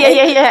 Yeah. Yeah. Okay.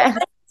 Yeah. Yeah.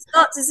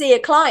 Start to see a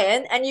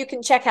client and you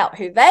can check out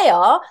who they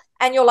are.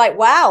 And you're like,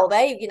 wow,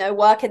 they,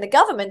 work in the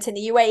government in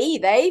the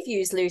UAE. They've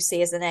used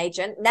Lucy as an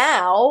agent.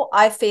 Now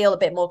I feel a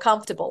bit more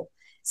comfortable.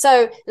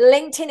 So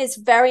LinkedIn is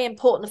very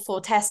important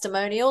for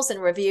testimonials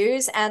and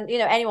reviews. And,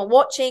 anyone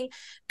watching,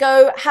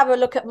 go have a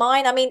look at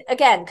mine. I mean,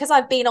 again, because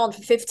I've been on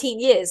for 15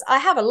 years, I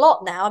have a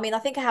lot now. I mean, I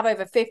think I have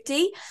over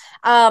 50.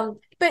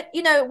 But,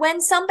 when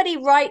somebody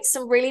writes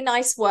some really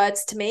nice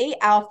words to me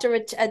after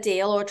a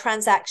deal or a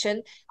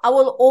transaction, I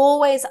will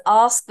always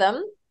ask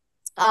them,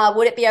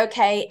 would it be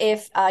okay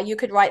if you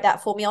could write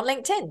that for me on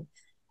LinkedIn?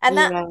 And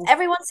that Yeah.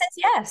 everyone says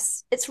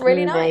yes. It's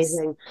really nice.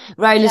 Amazing.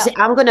 Right, Yeah.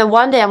 Lucy,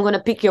 one day I'm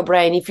gonna pick your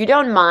brain. If you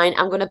don't mind,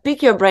 I'm gonna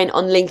pick your brain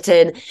on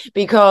LinkedIn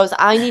because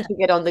I need to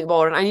get on the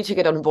board. I need to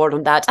get on board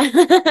on that.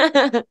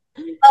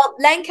 Well,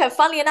 Lenka,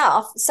 funnily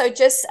enough, so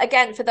just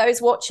again for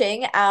those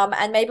watching,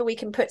 and maybe we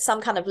can put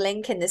some kind of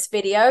link in this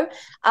video.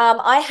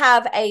 I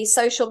have a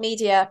social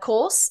media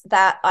course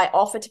that I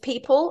offer to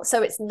people.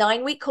 So it's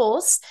 9-week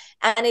course,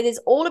 and it is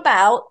all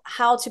about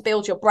how to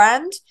build your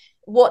brand,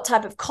 what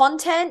type of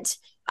content,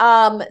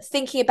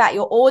 thinking about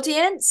your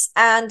audience.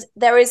 And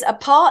there is a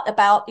part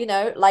about,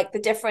 like the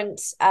different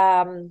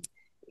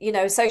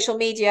social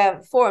media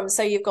forums.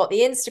 So you've got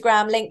the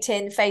Instagram,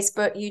 LinkedIn,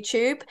 Facebook,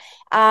 YouTube,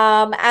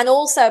 and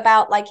also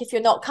about like if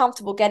you're not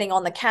comfortable getting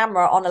on the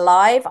camera on a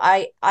live,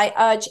 I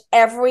urge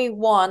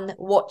everyone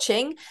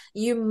watching,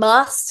 you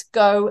must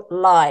go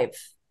live.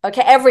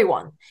 Okay,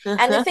 everyone.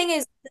 And the thing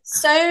is,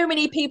 so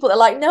many people are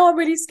like, no, I'm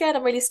really scared.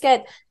 I'm really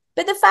scared.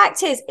 But the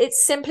fact is,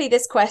 it's simply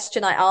this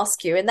question I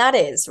ask you, and that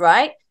is,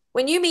 right?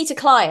 When you meet a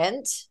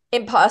client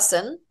in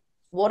person,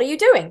 what are you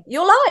doing?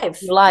 You're live.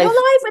 You're Live.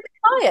 live with the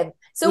client.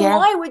 So Yeah.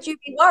 why would you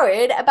be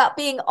worried about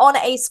being on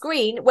a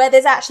screen where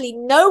there's actually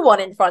no one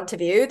in front of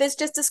you? There's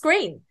just a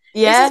screen.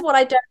 This Yeah. is what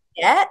I don't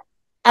get.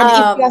 And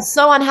if you're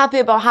so unhappy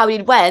about how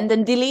it went,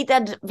 then delete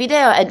that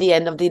video at the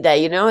end of the day,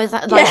 you know? It's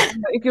like Yeah,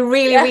 if you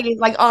really, yeah, really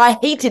like, oh, I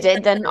hated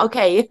it, then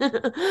okay.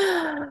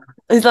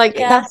 It's like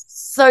yeah, that's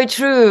so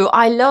true.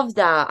 I love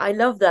that. I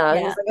love that.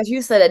 And yeah. it's like as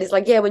you said it, it's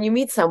like, yeah, when you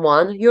meet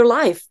someone, you're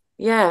live.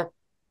 Yeah.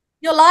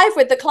 You're live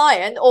with the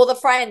client or the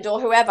friend or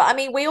whoever. I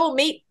mean, we all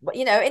meet,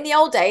 in the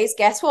old days,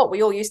 guess what?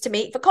 We all used to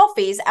meet for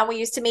coffees and we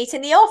used to meet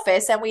in the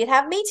office and we'd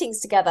have meetings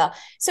together.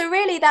 So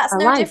really that's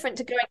no Live. different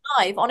to going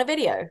live on a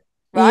video,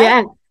 right?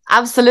 Yeah,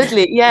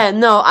 absolutely. Yeah,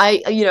 no,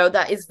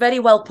 that is very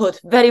well put.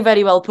 Very,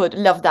 very well put.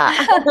 Love that.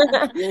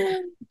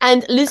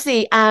 And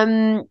Lucy,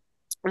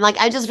 like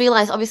I just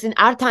realized, obviously, in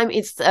our time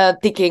it's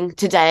ticking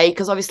today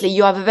because obviously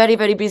you have a very,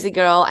 very busy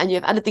girl and you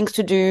have other things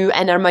to do,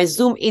 and on my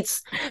Zoom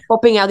it's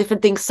popping out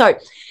different things. So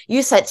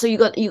you said you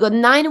got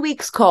 9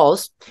 weeks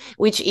course,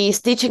 which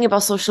is teaching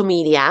about social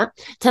media.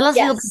 Tell us a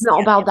little bit Yes.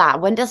 more about that.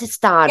 When does it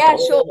start? Yeah,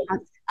 sure.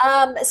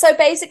 So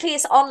basically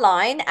it's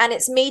online and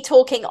it's me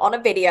talking on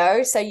a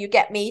video. So you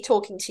get me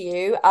talking to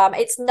you.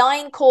 It's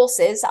 9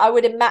 courses. I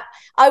would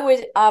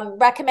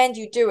recommend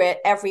you do it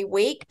every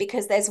week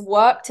because there's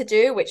work to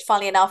do, which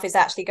funnily enough is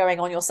actually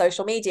going on your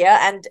social media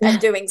and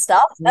doing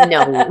stuff.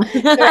 No. So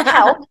it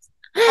helps.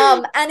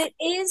 And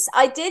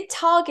I did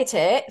target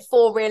it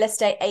for real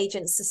estate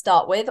agents to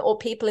start with, or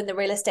people in the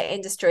real estate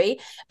industry.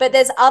 But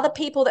there's other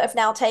people that have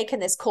now taken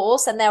this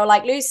course and they were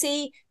like,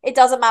 Lucy, it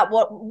doesn't matter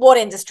what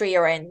industry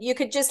you're in. You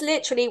could just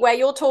literally, where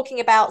you're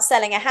talking about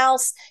selling a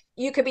house,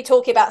 you could be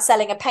talking about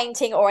selling a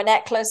painting or a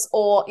necklace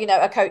or,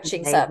 a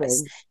coaching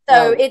service. Amazing.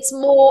 So Love. it's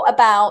more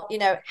about,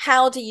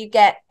 how do you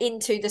get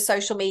into the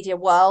social media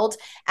world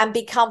and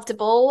be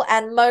comfortable?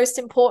 And most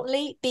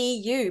importantly,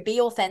 be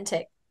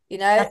authentic.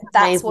 That's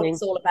That's what amazing.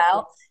 it's all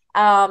about.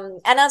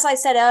 And as I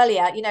said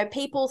earlier,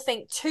 people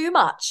think too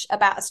much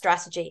about a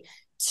strategy,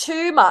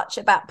 too much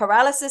about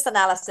paralysis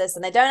analysis,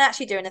 and they don't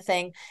actually do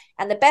anything.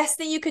 And the best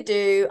thing you could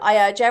do, I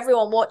urge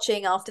everyone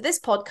watching after this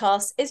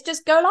podcast, is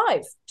just go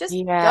live. Just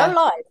go Yeah.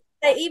 live.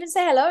 They even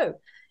say hello.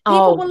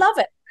 People Oh, will love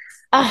it.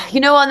 you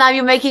know what? Now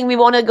you're making me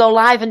want to go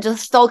live and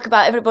just talk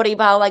about everybody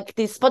about like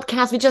this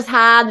podcast we just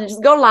had and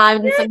just go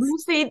live and say,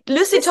 Yes,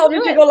 Lucy just told do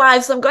me to it. go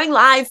live, so I'm going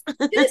live.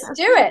 Just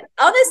do it.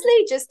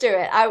 Honestly, just do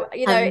it.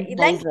 Len,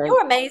 Amazing.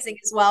 you're amazing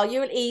as well.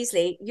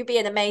 You'll be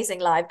an amazing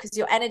live because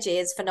your energy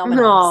is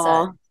phenomenal.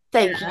 So No,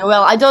 thank you. yeah.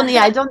 Well, I don't.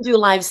 Yeah, I don't do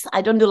lives.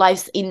 I don't do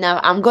lives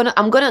enough.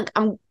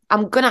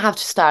 I'm gonna have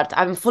to start.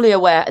 I'm fully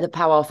aware of the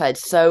power of it.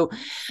 So,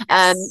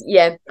 Yes.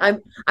 yeah, Yeah.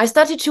 I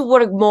started to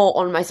work more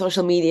on my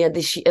social media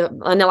this year,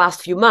 in the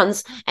last few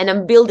months, and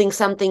I'm building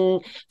something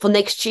for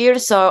next year.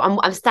 So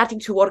I'm starting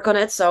to work on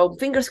it. So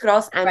fingers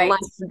crossed, and life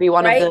Great. will be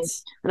one of the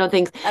Great.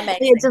 things. Yeah,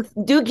 Amazing.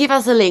 just do give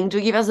us a link.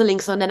 Do give us a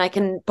link, so then I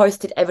can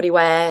post it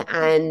everywhere.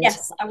 And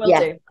Yes, I will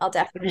yeah, do. I'll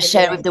definitely and give you a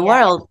share with link. the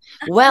Yeah. world.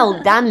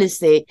 Well done,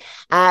 Lucy.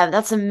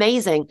 That's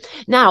amazing.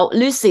 Now,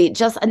 Lucy,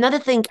 just another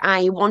thing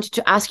I wanted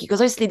to ask you,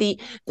 because obviously the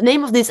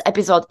name of this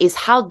episode is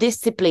how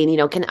discipline,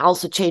 can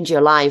also change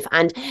your life.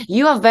 And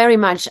you are very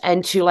much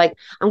into like,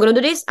 I'm going to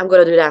do this, I'm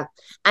going to do that.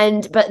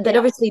 But then Yeah.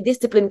 obviously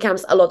discipline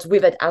comes a lot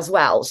with it as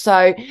well.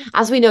 So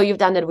as we know, you've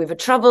done it with the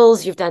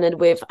travels, you've done it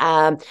with,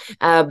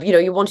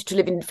 you wanted to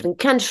live in a different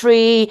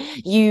country,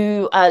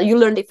 you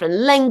learn different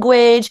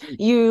language,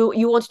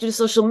 you want to do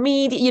social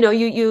media,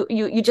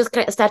 you just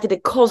kind of started a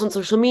course on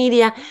social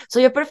media. So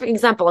you're a perfect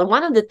example. And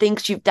one of the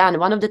things you've done,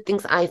 one of the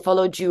things I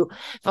followed you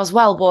as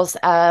well was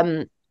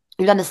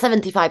you've done a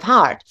 75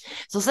 hard.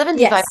 So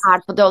 75 Yes.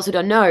 hard, for those who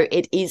don't know,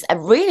 it is a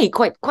really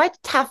quite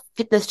tough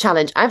fitness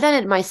challenge. I've done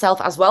it myself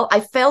as well.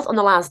 I failed on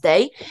the last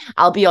day,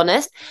 I'll be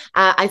honest.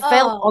 I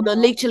failed on the Oh,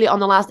 literally on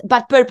the last,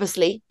 but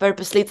purposely.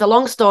 It's a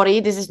long story.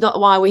 This is not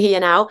why we're here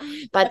now.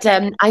 But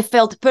okay. I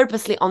failed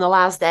purposely on the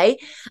last day,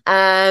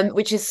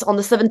 which is on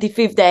the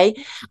 75th day.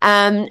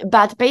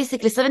 But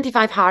basically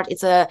 75 hard,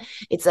 it's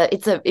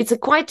a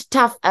quite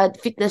tough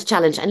fitness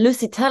challenge. And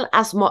Lucy, tell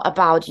us more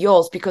about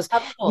yours, because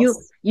Of you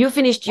course. you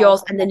finished Oh,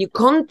 yours and then you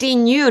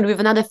continued with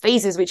another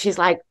phases, which is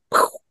like,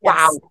 wow.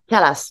 yes.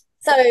 Tell us.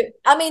 So,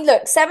 I mean,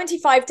 look,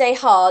 75-day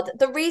hard.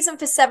 The reason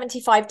for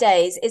 75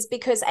 days is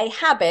because a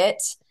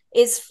habit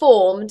is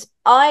formed,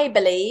 I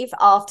believe,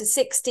 after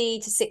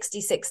 60 to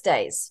 66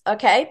 days.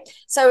 Okay.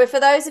 So,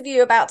 for those of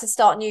you about to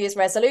start New Year's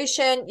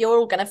resolution, you're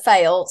all going to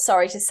fail.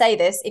 Sorry to say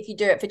this, if you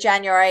do it for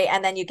January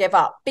and then you give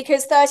up,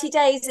 because 30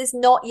 days is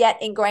not yet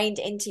ingrained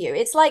into you.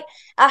 It's like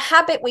a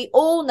habit we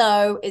all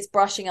know is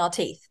brushing our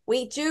teeth.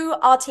 We do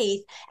our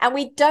teeth and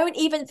we don't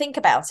even think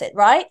about it,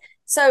 right?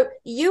 So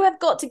you have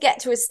got to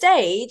get to a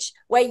stage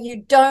where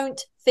you don't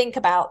think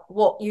about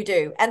what you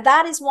do. And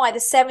that is why the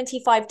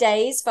 75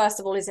 days, first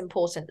of all, is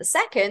important. The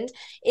second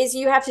is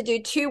you have to do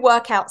 2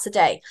 workouts a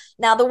day.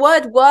 Now, the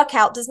word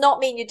workout does not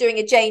mean you're doing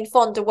a Jane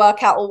Fonda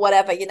workout or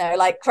whatever,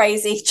 like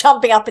crazy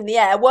jumping up in the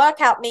air.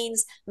 Workout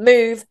means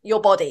move your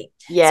body.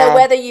 So Yeah.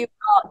 whether you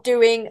are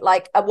doing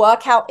like a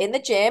workout in the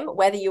gym,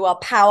 whether you are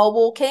power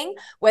walking,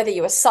 whether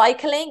you are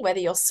cycling, whether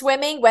you're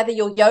swimming, whether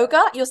you're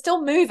yoga, you're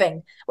still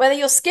moving, whether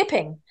you're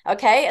skipping.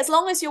 Okay. As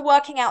long as you're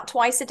working out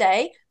twice a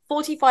day,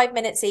 45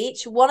 minutes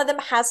each, one of them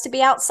has to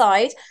be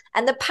outside.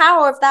 And the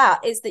power of that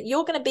is that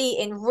you're going to be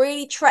in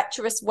really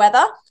treacherous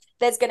weather.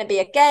 There's going to be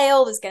a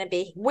gale, there's going to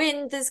be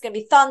wind, there's going to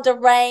be thunder,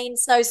 rain,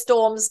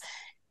 snowstorms,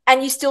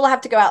 and you still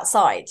have to go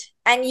outside.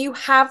 And you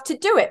have to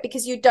do it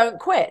because you don't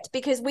quit,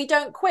 because we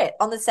don't quit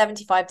on the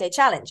 75-day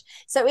challenge.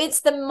 So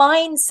it's the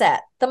mindset.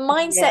 The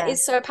mindset Yeah.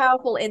 is so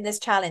powerful in this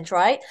challenge,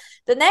 right?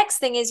 The next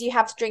thing is you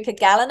have to drink a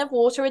gallon of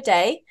water a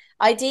day.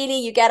 Ideally,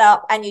 you get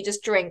up and you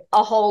just drink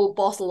a whole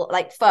bottle.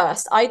 Like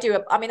first, I've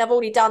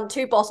already done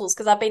 2 bottles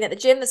because I've been at the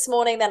gym this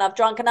morning. Then I've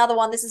drunk another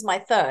one. This is my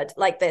third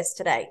like this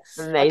today.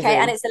 Okay.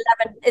 And Amazing.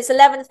 it's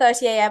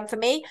 11:30 a.m. for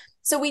me.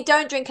 So we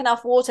don't drink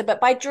enough water,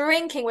 but by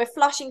drinking, we're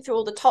flushing through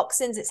all the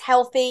toxins. It's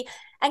healthy.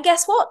 And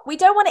guess what? We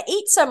don't want to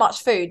eat so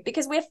much food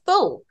because we're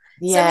full.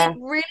 So Yeah.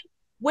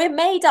 we're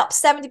made up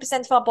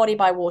 70% of our body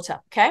by water.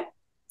 Okay.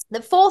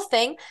 The fourth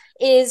thing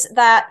is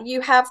that you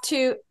have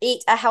to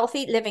eat a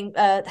healthy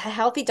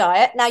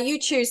diet. Now you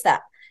choose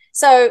that.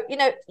 So,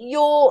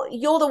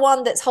 you're the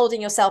one that's holding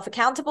yourself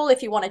accountable.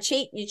 If you want to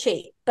cheat, you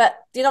cheat, but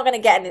you're not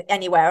going to get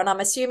anywhere. And I'm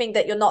assuming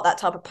that you're not that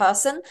type of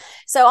person.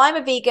 So I'm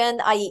a vegan.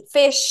 I eat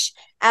fish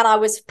and I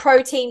was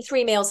protein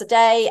 3 meals a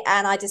day.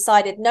 And I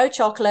decided no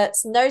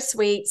chocolates, no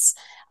sweets,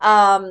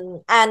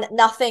 and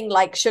nothing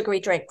like sugary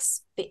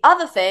drinks. The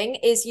other thing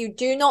is you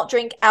do not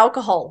drink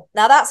alcohol.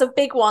 Now that's a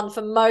big one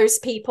for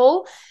most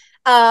people.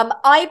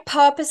 I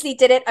purposely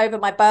did it over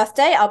my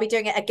birthday. I'll be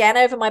doing it again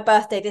over my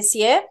birthday this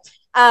year.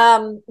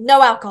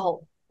 No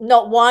alcohol,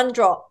 not one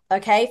drop,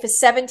 okay, for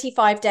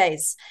 75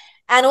 days.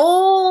 And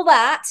all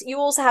that, you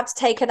also have to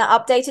take an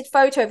updated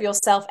photo of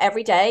yourself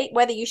every day.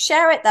 Whether you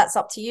share it, that's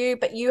up to you,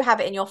 but you have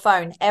it in your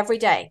phone every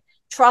day.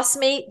 Trust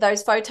me,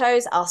 those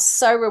photos are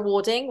so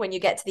rewarding when you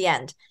get to the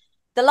end.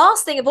 The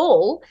last thing of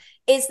all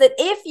is that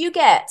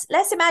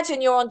let's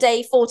imagine you're on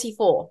day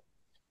 44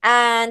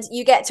 and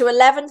you get to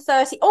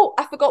 11:30. Oh,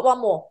 I forgot one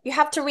more. You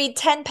have to read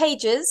 10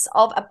 pages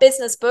of a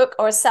business book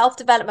or a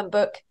self-development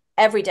book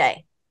every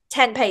day.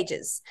 10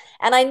 pages.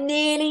 And I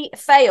nearly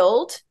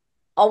failed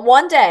on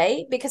one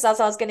day, because as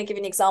I was going to give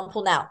you an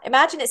example now,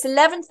 imagine it's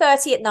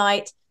 11:30 at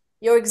night,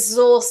 you're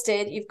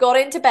exhausted, you've got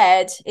into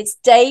bed, it's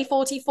day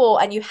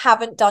 44 and you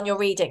haven't done your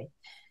reading.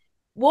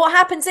 What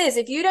happens is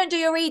if you don't do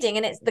your reading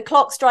and the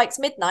clock strikes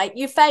midnight,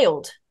 you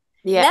failed.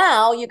 Yeah.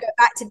 Now you go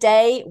back to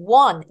day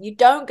 1. You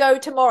don't go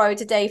tomorrow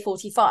to day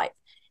 45.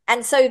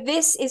 And so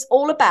this is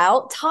all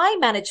about time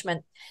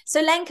management.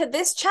 So Lenka,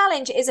 this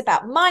challenge is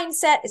about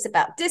mindset. It's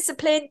about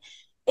discipline.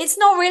 It's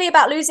not really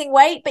about losing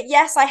weight, but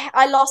yes,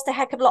 I lost a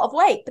heck of a lot of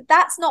weight, but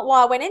that's not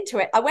why I went into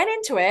it. I went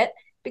into it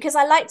because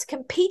I like to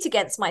compete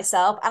against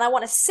myself and I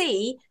want to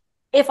see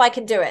if I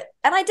can do it.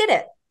 And I did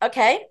it.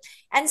 Okay.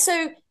 And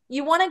so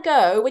you want to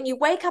go when you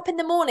wake up in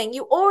the morning,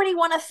 you already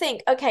want to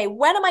think, okay,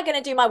 when am I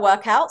going to do my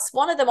workouts?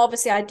 One of them,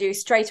 obviously, I do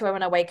straight away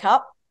when I wake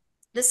up.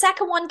 The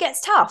second one gets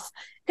tough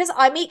because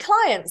I meet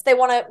clients. They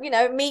want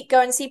to,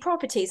 go and see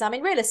properties. I'm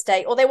in real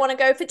estate, or they want to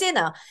go for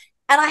dinner.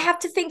 And I have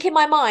to think in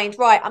my mind,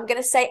 right, I'm going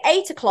to say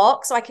 8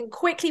 o'clock so I can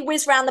quickly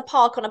whiz around the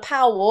park on a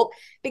power walk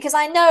because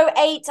I know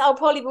 8, I'll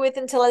probably be with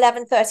until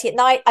 11:30 at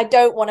night. I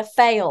don't want to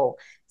fail.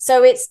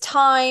 So it's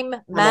time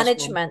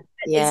management.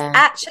 Yeah. It's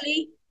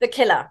actually the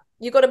killer.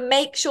 You got to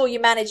make sure you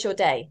manage your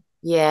day.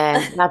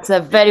 Yeah, that's a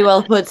very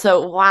well put.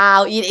 So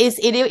wow,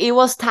 it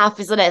was tough,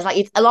 isn't it? It's like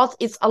it's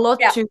a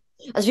lot to,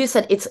 as you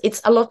said,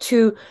 it's a lot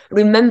to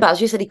remember. As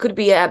you said, it could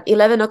be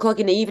 11 o'clock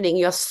in the evening,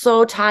 you're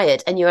so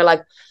tired and you're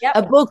like,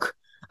 a book,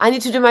 I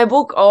need to do my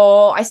book,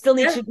 or I still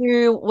need to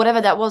do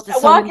whatever that was. A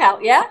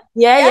workout,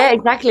 yeah,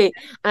 exactly.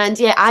 And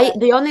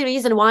the only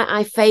reason why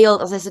I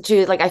failed, as I said to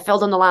you, like I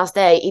failed on the last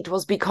day, it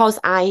was because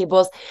it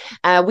was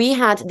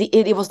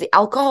the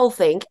alcohol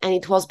thing, and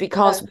it was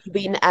because we've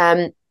been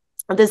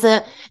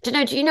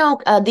do you know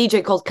a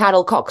DJ called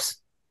Carol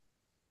Cox?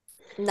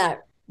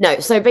 No,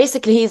 so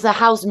basically he's a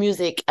house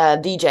music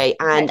DJ,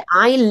 and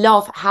I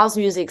love house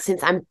music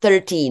since I'm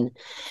 13.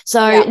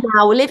 So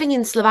now living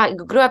in Slovakia,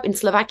 grew up in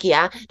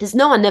Slovakia, there's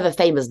no one never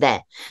famous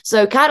there.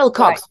 So Carol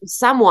Cox was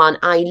someone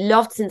I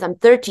loved since I'm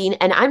 13,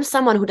 and I'm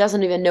someone who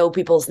doesn't even know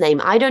people's name.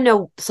 I don't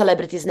know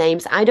celebrities'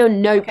 names. I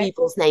don't know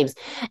people's names.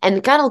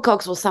 And Carol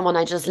Cox was someone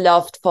I just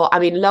loved for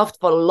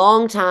a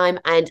long time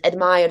and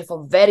admired for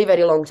a very,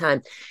 very long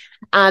time.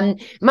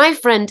 My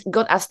friend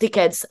got us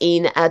tickets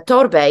in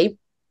Torbay.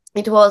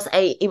 It was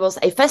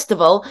a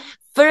festival,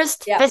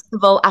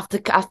 festival after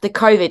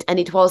COVID, and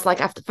it was like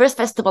first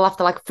festival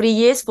after like 4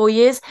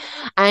 years,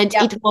 and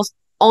it was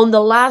on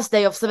the last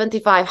day of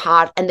 75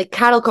 Hard, and the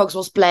Carol Cox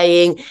was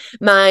playing.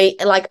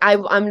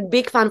 I'm a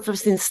big fan from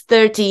since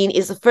 13.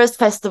 It's the first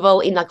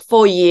festival in like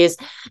 4 years,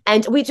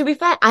 and to be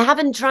fair, I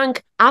haven't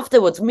drunk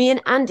afterwards. Me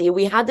and Andy,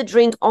 we had the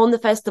drink on the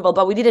festival,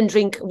 but we didn't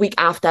drink week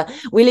after.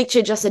 We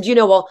literally just said, you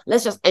know what,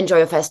 let's just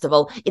enjoy a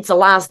festival. It's the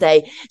last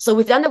day, so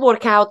we've done the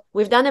workout,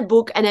 we've done a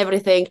book and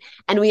everything,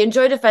 and we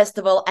enjoyed the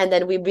festival, and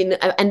then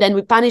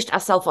we punished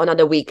ourselves for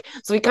another week.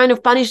 So we kind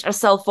of punished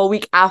ourselves for a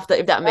week after,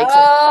 if that makes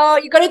sense. Oh,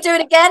 you got to do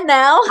it again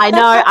now.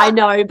 I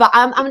know, but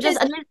I'm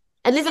just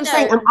at least I'm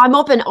saying I'm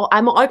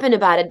open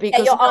about it,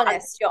 because you're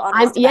honest.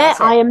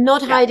 I am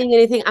not hiding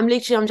anything. I'm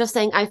just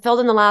saying I felt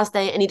on the last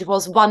day, and it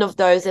was one of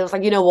those. It was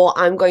like, you know what,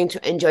 I'm going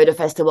to enjoy the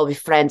festival with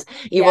friends.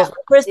 It was my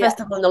first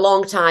festival in a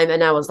long time,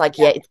 and I was like,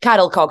 it's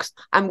Carol Cox,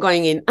 I'm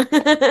going in.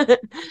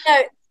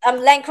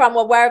 Lenka, I'm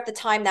aware of the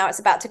time now. It's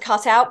about to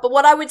cut out. But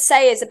what I would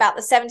say is about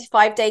the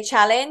 75-day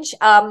challenge,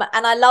 and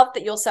I love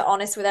that you're so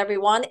honest with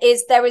everyone,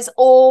 is there is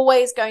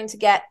always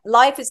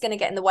life is going to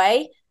get in the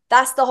way.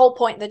 That's the whole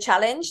point of the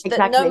challenge,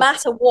 that no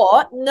matter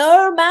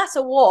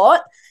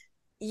what,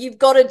 you've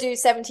got to do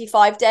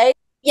 75 days.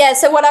 Yeah,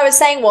 so what I was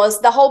saying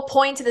was the whole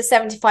point of the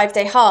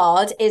 75-day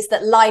hard is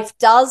that life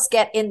does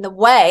get in the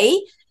way.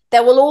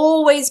 There will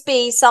always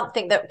be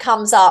something that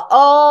comes up.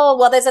 Oh,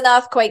 well, there's an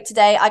earthquake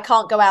today. I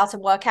can't go out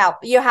and work out.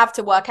 You have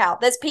to work out.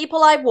 There's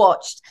people I've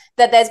watched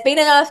that there's been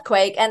an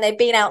earthquake and they've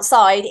been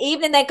outside,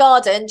 even in their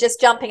garden,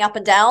 just jumping up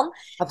and down.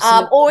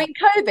 Or in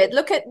COVID,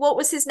 look at, what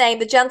was his name?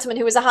 The gentleman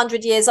who was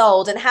 100 years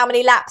old, and how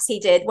many laps he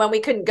did when we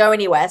couldn't go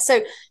anywhere.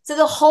 So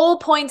the whole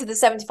point of the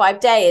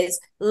 75 day is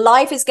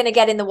life is going to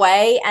get in the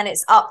way, and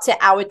it's up to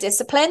our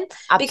discipline.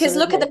 Absolutely. Because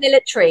look at the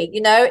military,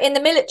 in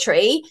the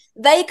military,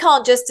 they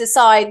can't just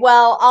decide,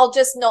 well, I'll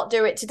just not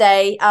do it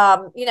today,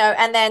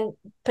 and then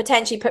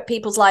potentially put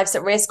people's lives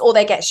at risk, or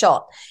they get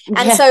shot.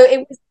 And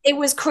so it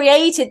was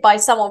created by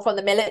someone from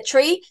the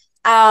military.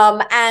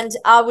 And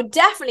I would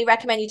definitely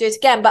recommend you do it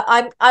again, but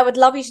I would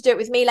love you to do it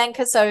with me,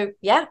 Lenka. So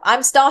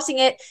I'm starting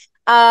it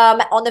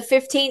on the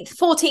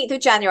 14th of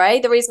January.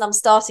 The reason I'm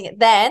starting it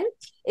then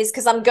is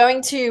because I'm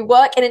going to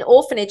work in an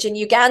orphanage in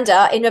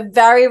Uganda, in a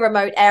very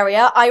remote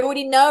area. I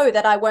already know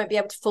that I won't be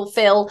able to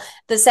fulfill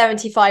the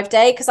 75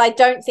 day because I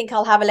don't think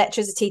I'll have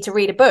electricity to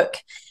read a book.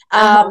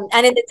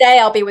 And in the day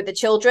I'll be with the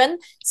children.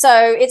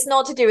 So it's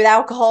not to do with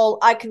alcohol.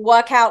 I can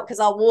work out because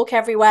I'll walk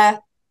everywhere.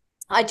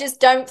 I just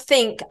don't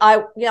think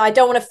I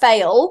don't want to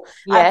fail.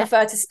 I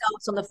prefer to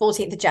start on the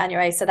 14th of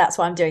January. So that's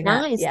why I'm doing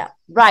that. Yeah.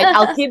 Right.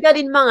 I'll keep that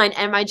in mind.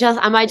 And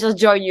I might just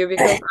join you,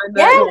 because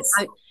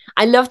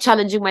I love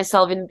challenging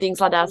myself in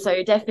things like that.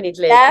 So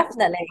definitely. Do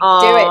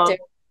it.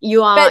 But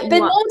you are.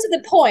 more to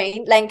the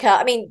point, Lenka,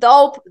 I mean,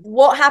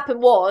 what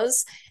happened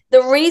was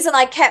the reason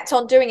I kept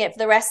on doing it for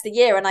the rest of the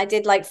year and I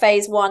did like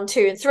phase 1,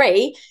 2, and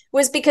 3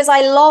 was because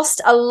I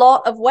lost a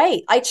lot of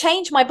weight. I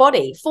changed my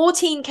body,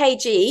 14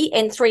 kg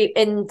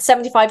in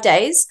 75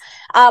 days.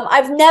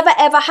 I've never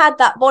ever had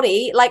that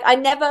body. Like I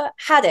never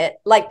had it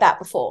like that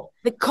before.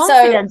 The So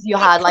confidence you it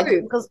had, like,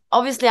 proved, because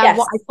obviously yes.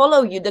 I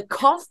follow you, the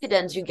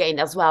confidence you gained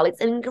as well.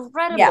 It's Yeah.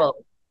 incredible.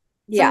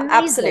 It's Yeah, amazing.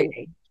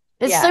 absolutely.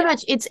 There's so Yeah.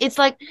 much. It's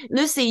like,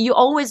 Lucy, you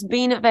always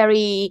been a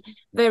very,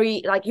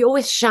 very, like, you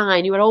always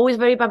shine. You were always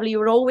very bubbly. You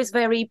were always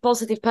very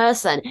positive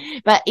person.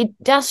 But it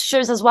just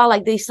shows as well,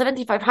 like the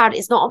 75 hard,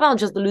 it's not about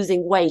just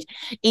losing weight.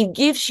 It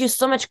gives you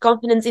so much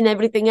confidence in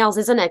everything else,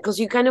 isn't it? Because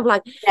you kind of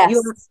like,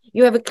 you Yes.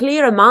 you have a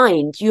clearer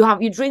mind.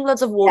 You drink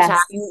lots of water.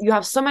 Yes. You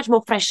have so much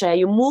more fresh air.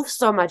 You move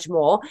so much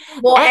more.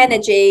 More And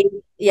energy.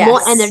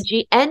 more Yes.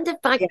 energy, and the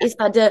fact Yeah. is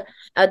that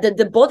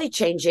the body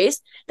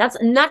changes, that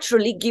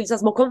naturally gives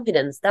us more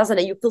confidence, doesn't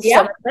it? You feel so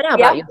Yeah. much better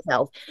about Yeah.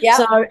 yourself. Yeah.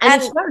 So, and it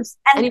And shows,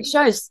 and and it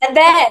shows. and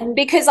then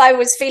because I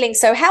was feeling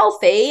so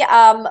healthy,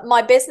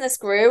 my business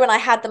grew and I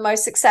had the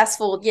most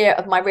successful year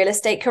of my real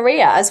estate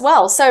career as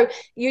well. So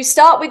you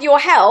start with your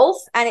health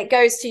and it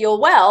goes to your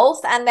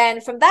wealth. And then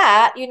from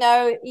that,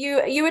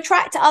 you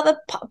attract other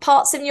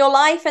parts in your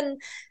life,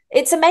 and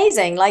it's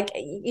amazing. Like,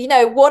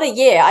 what a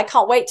year. I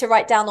can't wait to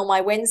write down all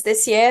my wins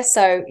this year.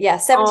 So yeah,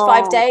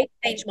 75 Oh, days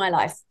changed my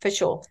life for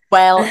sure.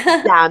 well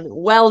done,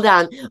 well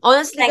done.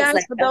 Honestly, Thanks,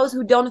 guys, for Lisa. those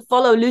who don't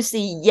follow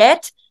Lucy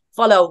yet,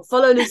 follow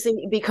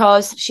Lucy,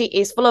 because she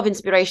is full of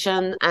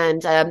inspiration,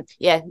 and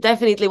yeah,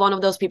 definitely one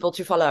of those people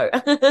to follow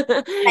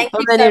Thank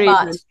for you many so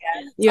much. reasons.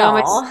 You are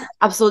my Oh,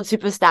 absolute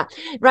superstar.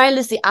 Right,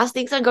 Lucy, as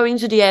things are going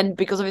to the end,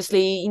 because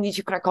obviously you need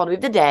to crack on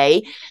with the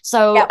day,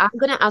 so yeah. I'm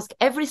gonna ask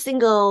every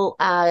single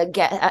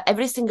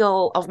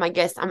of my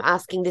guests, I'm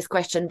asking this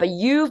question, but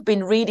you've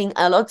been reading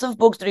a lot of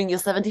books during your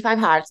 75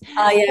 Hearts.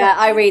 Oh, So yeah.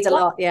 I read a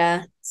what lot.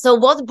 Yeah.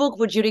 what book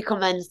would you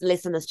recommend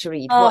listeners to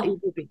read? What Oh, is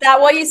it? that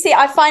what you see,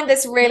 I find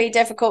this really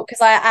difficult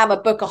because I am a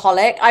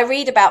bookaholic. I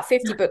read about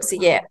 50 books a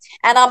year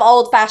and I'm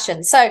old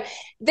fashioned. So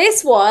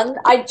this one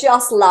I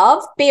just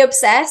love, Be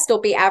Obsessed or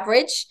Be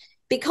Average,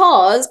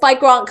 because by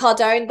Grant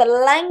Cardone, the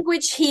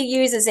language he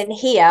uses in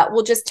here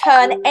will just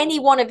turn any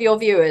one of your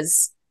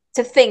viewers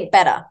to think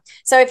better.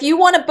 So if you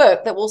want a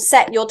book that will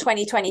set your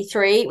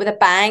 2023 with a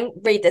bang,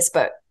 read this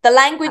book. The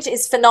language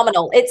is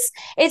phenomenal. It's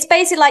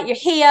basically like you're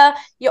here,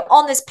 you're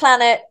on this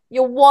planet,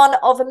 you're one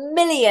of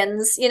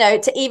millions,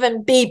 to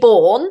even be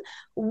born.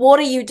 What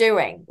are you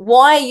doing?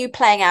 Why are you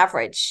playing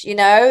average?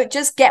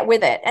 Just get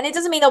with it. And it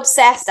doesn't mean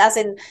obsessed as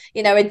in,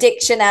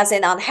 addiction as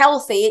in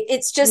unhealthy.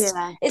 It's just,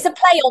 Yeah. it's a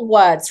play on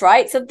words,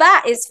 right? So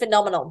that is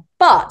phenomenal.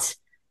 But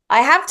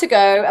I have to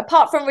go,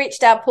 apart from Rich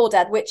Dad, Poor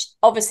Dad, which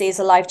obviously is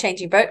a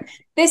life-changing book.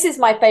 This is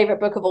my favorite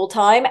book of all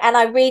time, and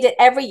I read it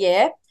every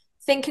year.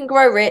 Think and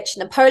Grow Rich,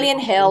 Napoleon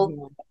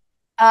Hill.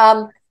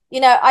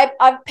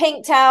 I've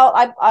pinked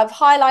out, I've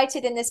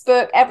highlighted in this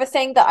book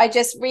everything that I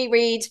just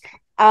reread.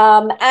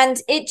 And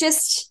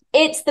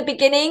it's the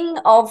beginning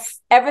of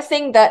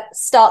everything that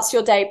starts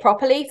your day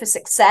properly for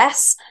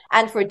success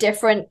and for a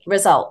different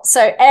result.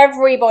 So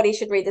everybody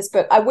should read this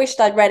book. I wished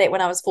I'd read it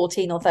when I was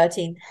 14 or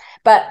 13.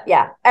 But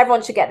yeah,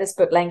 everyone should get this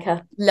book,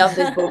 Lenka. Love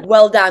this book.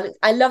 Well done.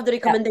 I love the Yeah.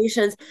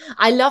 recommendations.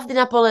 I love the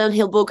Napoleon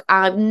Hill book.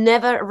 I've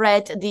never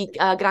read the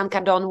Grant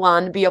Cardone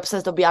one, Be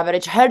Obsessed or Be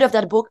Average. Heard of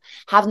that book,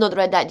 have not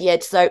read that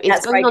yet. So it's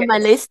That's going very on my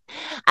good. list.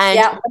 And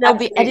Yeah,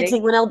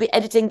 absolutely. when I'll be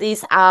editing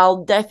this, I'll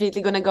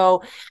definitely gonna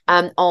go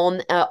on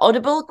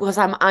Audible, because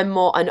I'm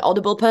more an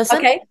Audible person.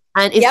 Okay.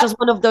 And it's Yep. just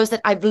one of those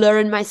that I've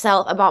learned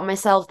about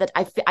myself, that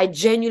I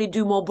genuinely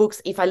do more books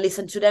if I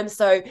listen to them.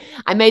 So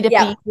I made a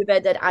Yep. peace with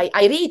it, that I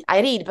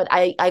read, but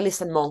I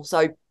listen more. So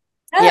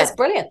No, yeah, that's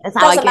brilliant. that's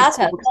how I Doesn't get matter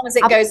through as books. long as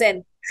it goes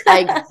in.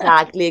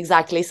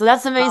 Exactly. So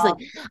that's amazing.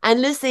 Oh,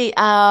 And Lucy,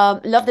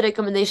 love the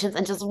recommendations.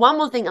 And just one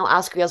more thing I'll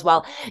ask you as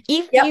well.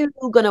 If yep.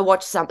 you're gonna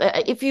watch something,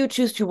 if you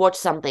choose to watch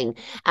something,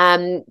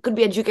 could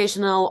be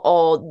educational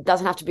or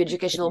doesn't have to be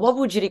educational, what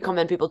would you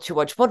recommend people to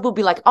watch? What would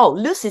be like, oh,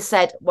 Lucy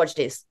said, watch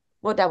this.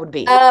 What that would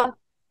be?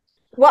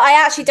 Well, I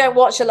actually don't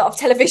watch a lot of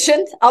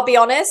television, I'll be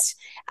honest.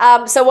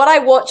 So what I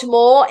watch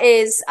more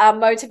is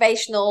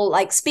motivational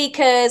like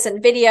speakers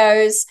and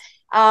videos.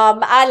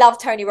 I love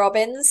Tony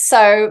Robbins.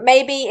 So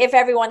maybe if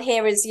everyone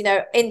here is,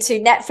 into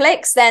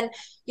Netflix, then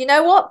you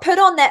know what? Put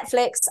on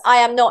Netflix, I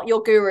Am Not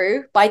Your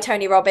Guru by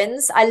Tony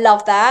Robbins. I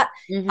love that.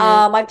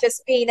 I've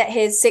just been at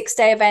his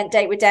 6-day event,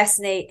 Date with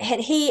Destiny,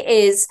 and he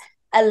is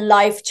a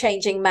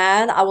life-changing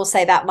man. I will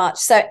say that much.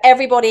 So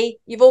everybody,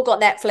 you've all got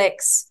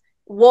Netflix.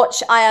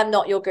 Watch I Am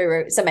Not Your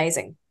Guru. It's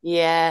amazing.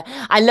 Yeah,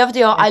 I loved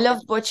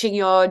watching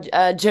your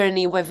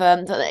journey with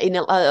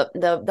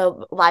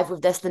the Life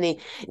with Destiny,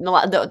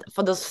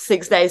 for those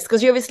 6 days,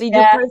 because you obviously do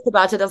Yeah. post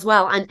about it as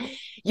well, and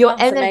your Oh,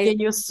 it's energy amazing.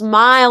 and your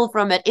smile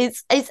from it,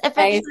 it's Amazing.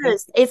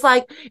 infectious. It's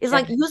like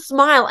Yeah. you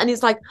smile, and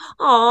it's like,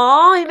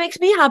 oh, it makes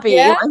me happy,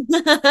 Yeah.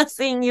 like,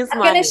 seeing you I'm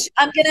gonna,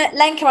 smiling.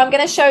 Lenka, I'm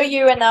gonna show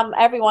you and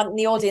everyone in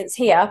the audience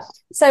here.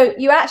 So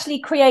you actually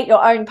create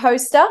your own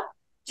poster.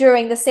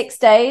 during the 6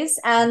 days.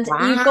 And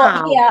you've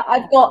got Wow. here,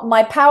 I've got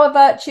my power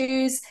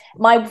virtues,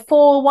 my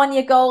 4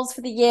 1-year goals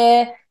for the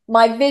year,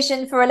 my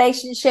vision for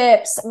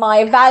relationships,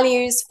 my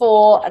values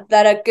for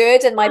that are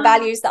good, and my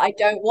values that I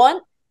don't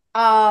want.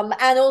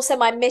 And also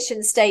my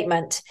mission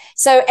statement.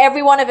 So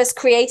every one of us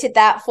created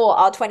that for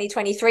our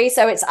 2023.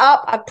 So it's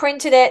up, I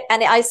printed it,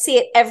 and I see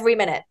it every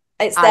minute.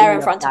 It's I there in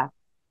love front of that.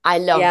 I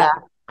me. love Yeah.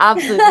 that.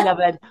 Absolutely love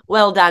it.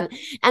 Well done.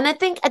 And I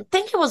think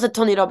it was a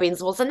Tony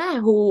Robbins, wasn't it?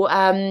 Who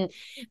um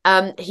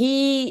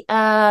he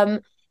um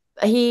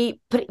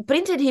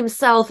printed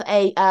himself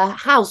a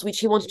house which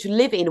he wanted to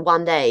live in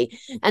one day,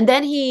 and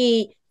then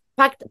he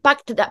packed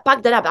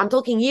that up. I'm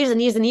talking years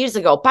and years and years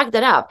ago. Packed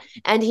that up,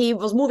 and he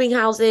was moving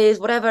houses,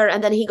 whatever.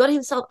 And then he got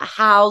himself a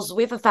house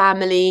with a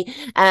family.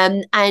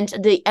 And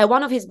the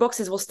one of his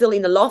boxes was still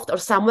in the loft or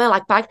somewhere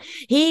like packed.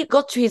 He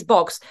got to his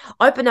box,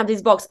 opened up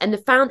this box, and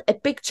found a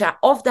picture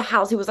of the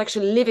house he was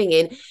actually living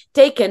in,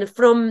 taken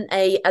from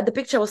the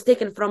picture was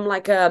taken from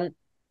like a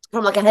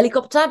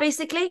helicopter,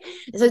 basically.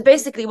 So it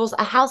basically was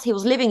a house he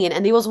was living in,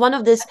 and he was one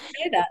of this. I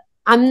know that.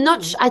 I'm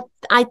not.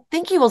 I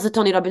think he was a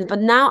Tony Robbins, but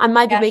now I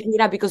might be Yeah. making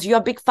it up because you're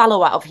a big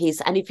follower of his.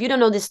 And if you don't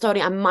know this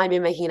story, I might be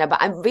making it up.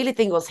 But I really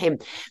think it was him.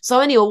 So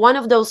anyway, one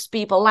of those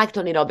people like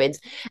Tony Robbins,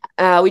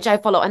 which I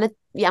follow, and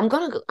yeah, I'm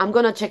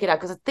gonna check it out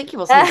because I think it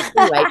was him.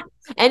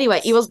 Anyway,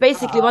 it was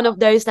basically one of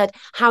those that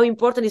how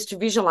important is to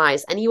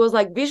visualize, and he was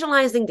like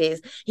visualizing this.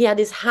 He had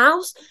this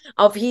house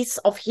of his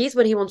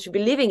where he wants to be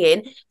living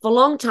in for a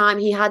long time.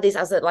 He had this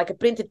as like a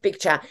printed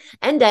picture,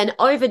 and then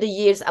over the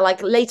years,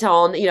 like later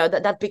on,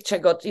 that picture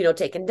got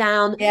taken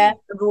down. Yeah.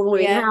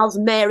 Moving Yeah. house,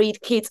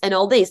 married, kids, and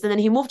all this, and then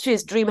he moved to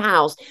his dream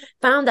house,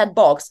 found that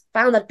box,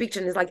 found that picture,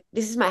 and he's like,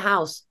 "This is my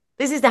house.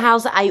 This is the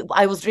house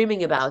I was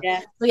dreaming about." Yeah.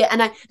 So yeah,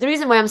 and the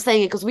reason why I'm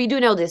saying it because we do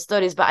know these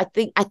stories, but I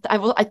think I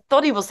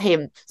thought it was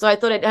him, so I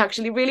thought it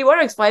actually really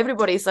works for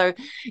everybody. So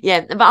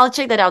yeah, but I'll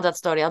check that out. That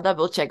story, I'll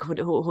double check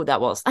who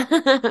that was.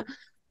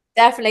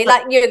 Definitely.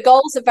 Like your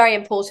goals are very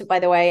important, by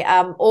the way.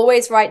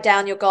 Always write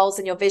down your goals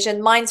and your vision.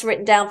 Mine's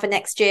written down for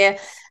next year.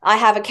 I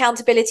have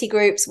accountability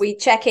groups. We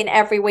check in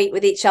every week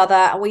with each other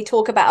and we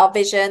talk about our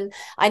vision.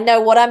 I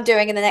know what I'm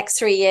doing in the next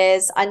 3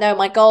 years. I know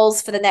my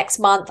goals for the next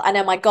month. I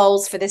know my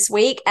goals for this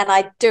week, and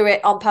I do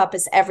it on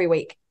purpose every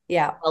week.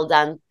 Yeah. Well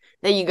done.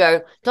 There you go.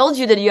 Told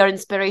you that you're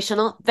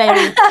inspirational.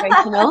 Very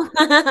inspirational.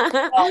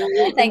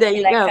 Oh, thank There you,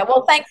 you go. Lenka.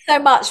 Well, thanks so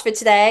much for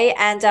today,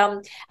 and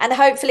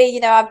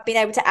hopefully, I've been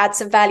able to add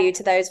some value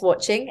to those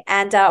watching.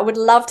 And I would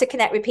love to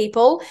connect with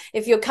people.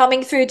 If you're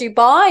coming through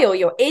Dubai, or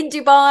you're in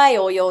Dubai,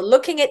 or you're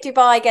looking at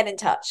Dubai, get in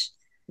touch.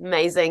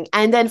 Amazing.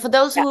 And then for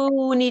those who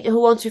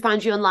want to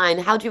find you online,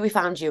 how do we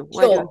find you?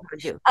 Where do we Sure.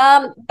 find you?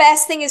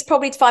 Best thing is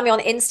probably to find me on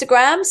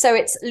Instagram. So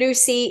it's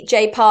Lucy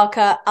J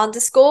Parker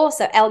 _.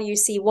 So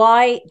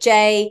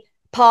LUCY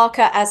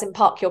Parker, as in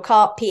park your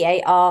car,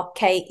 PARKER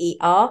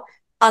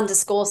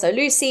 _. So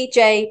Lucy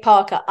J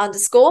Parker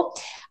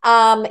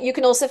 _. You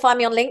can also find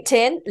me on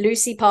LinkedIn,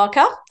 Lucy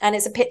Parker, and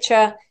it's a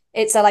picture.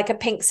 It's like a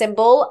pink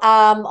symbol.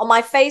 On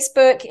my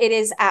Facebook, it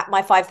is at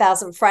my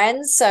 5,000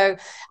 friends. So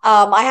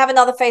I have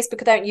another Facebook,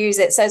 I don't use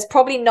it. So it's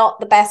probably not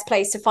the best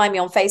place to find me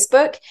on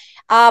Facebook.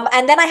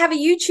 And then I have a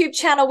YouTube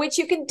channel, which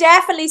you can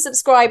definitely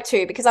subscribe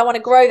to because I want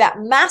to grow that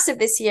massive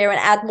this year and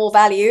add more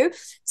value.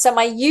 So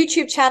my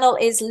YouTube channel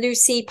is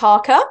Lucy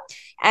Parker,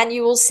 and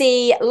you will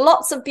see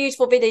lots of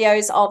beautiful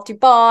videos of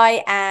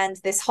Dubai and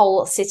this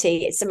whole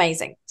city. It's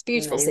amazing. It's a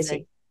beautiful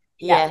city.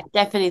 Yeah,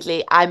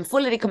 definitely. I'm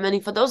fully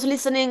recommending for those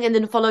listening and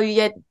didn't follow you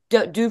yet,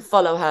 do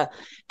follow her.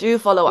 Do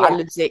follow our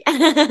Lucy.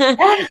 Amazing.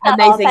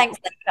 Oh, thanks,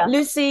 Lenka.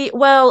 Lucy,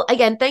 well,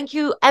 again, thank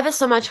you ever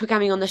so much for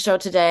coming on the show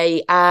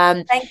today.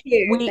 Thank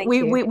you.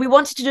 We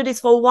wanted to do this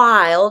for a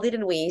while,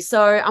 didn't we?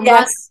 So I'm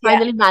glad Yes, we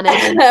finally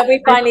managed.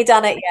 We've finally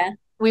done it, yeah.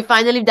 We've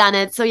finally done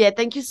it. So yeah,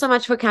 thank you so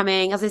much for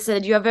coming. As I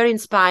said, you are very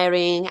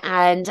inspiring,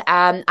 and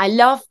I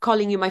love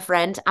calling you my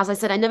friend. As I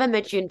said, I never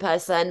met you in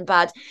person,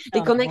 but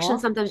the connection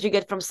sometimes you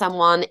get from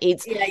someone, you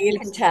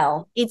can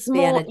tell. It's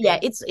more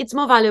it's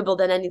more valuable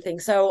than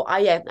anything. So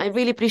I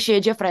really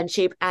appreciate your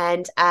friendship,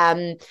 and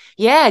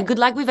good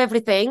luck with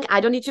everything. I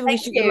don't need to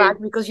wish you good luck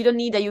because you don't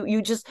need that.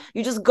 You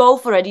just go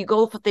for it. You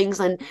go for things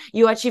and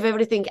you achieve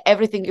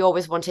everything you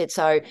always wanted.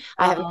 So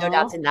I have no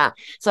doubt in that.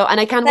 So and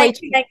I can't wait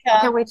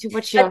to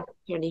watch your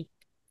journey.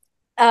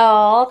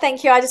 Oh,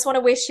 thank you. I just want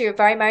to wish you a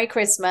very Merry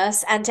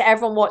Christmas, and to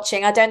everyone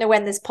watching. I don't know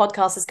when this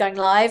podcast is going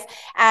live,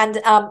 and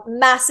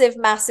massive,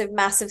 massive,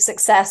 massive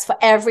success for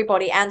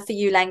everybody and for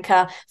you,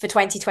 Lenka, for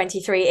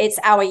 2023. It's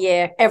our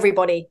year.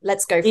 Everybody,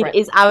 let's go for it. It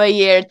is our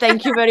year.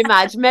 Thank you very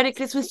much. Merry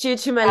Christmas to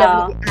you, my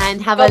lovely,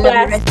 and have a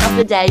lovely rest of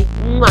the day.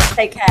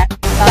 Take care.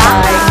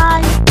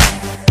 Bye. Bye.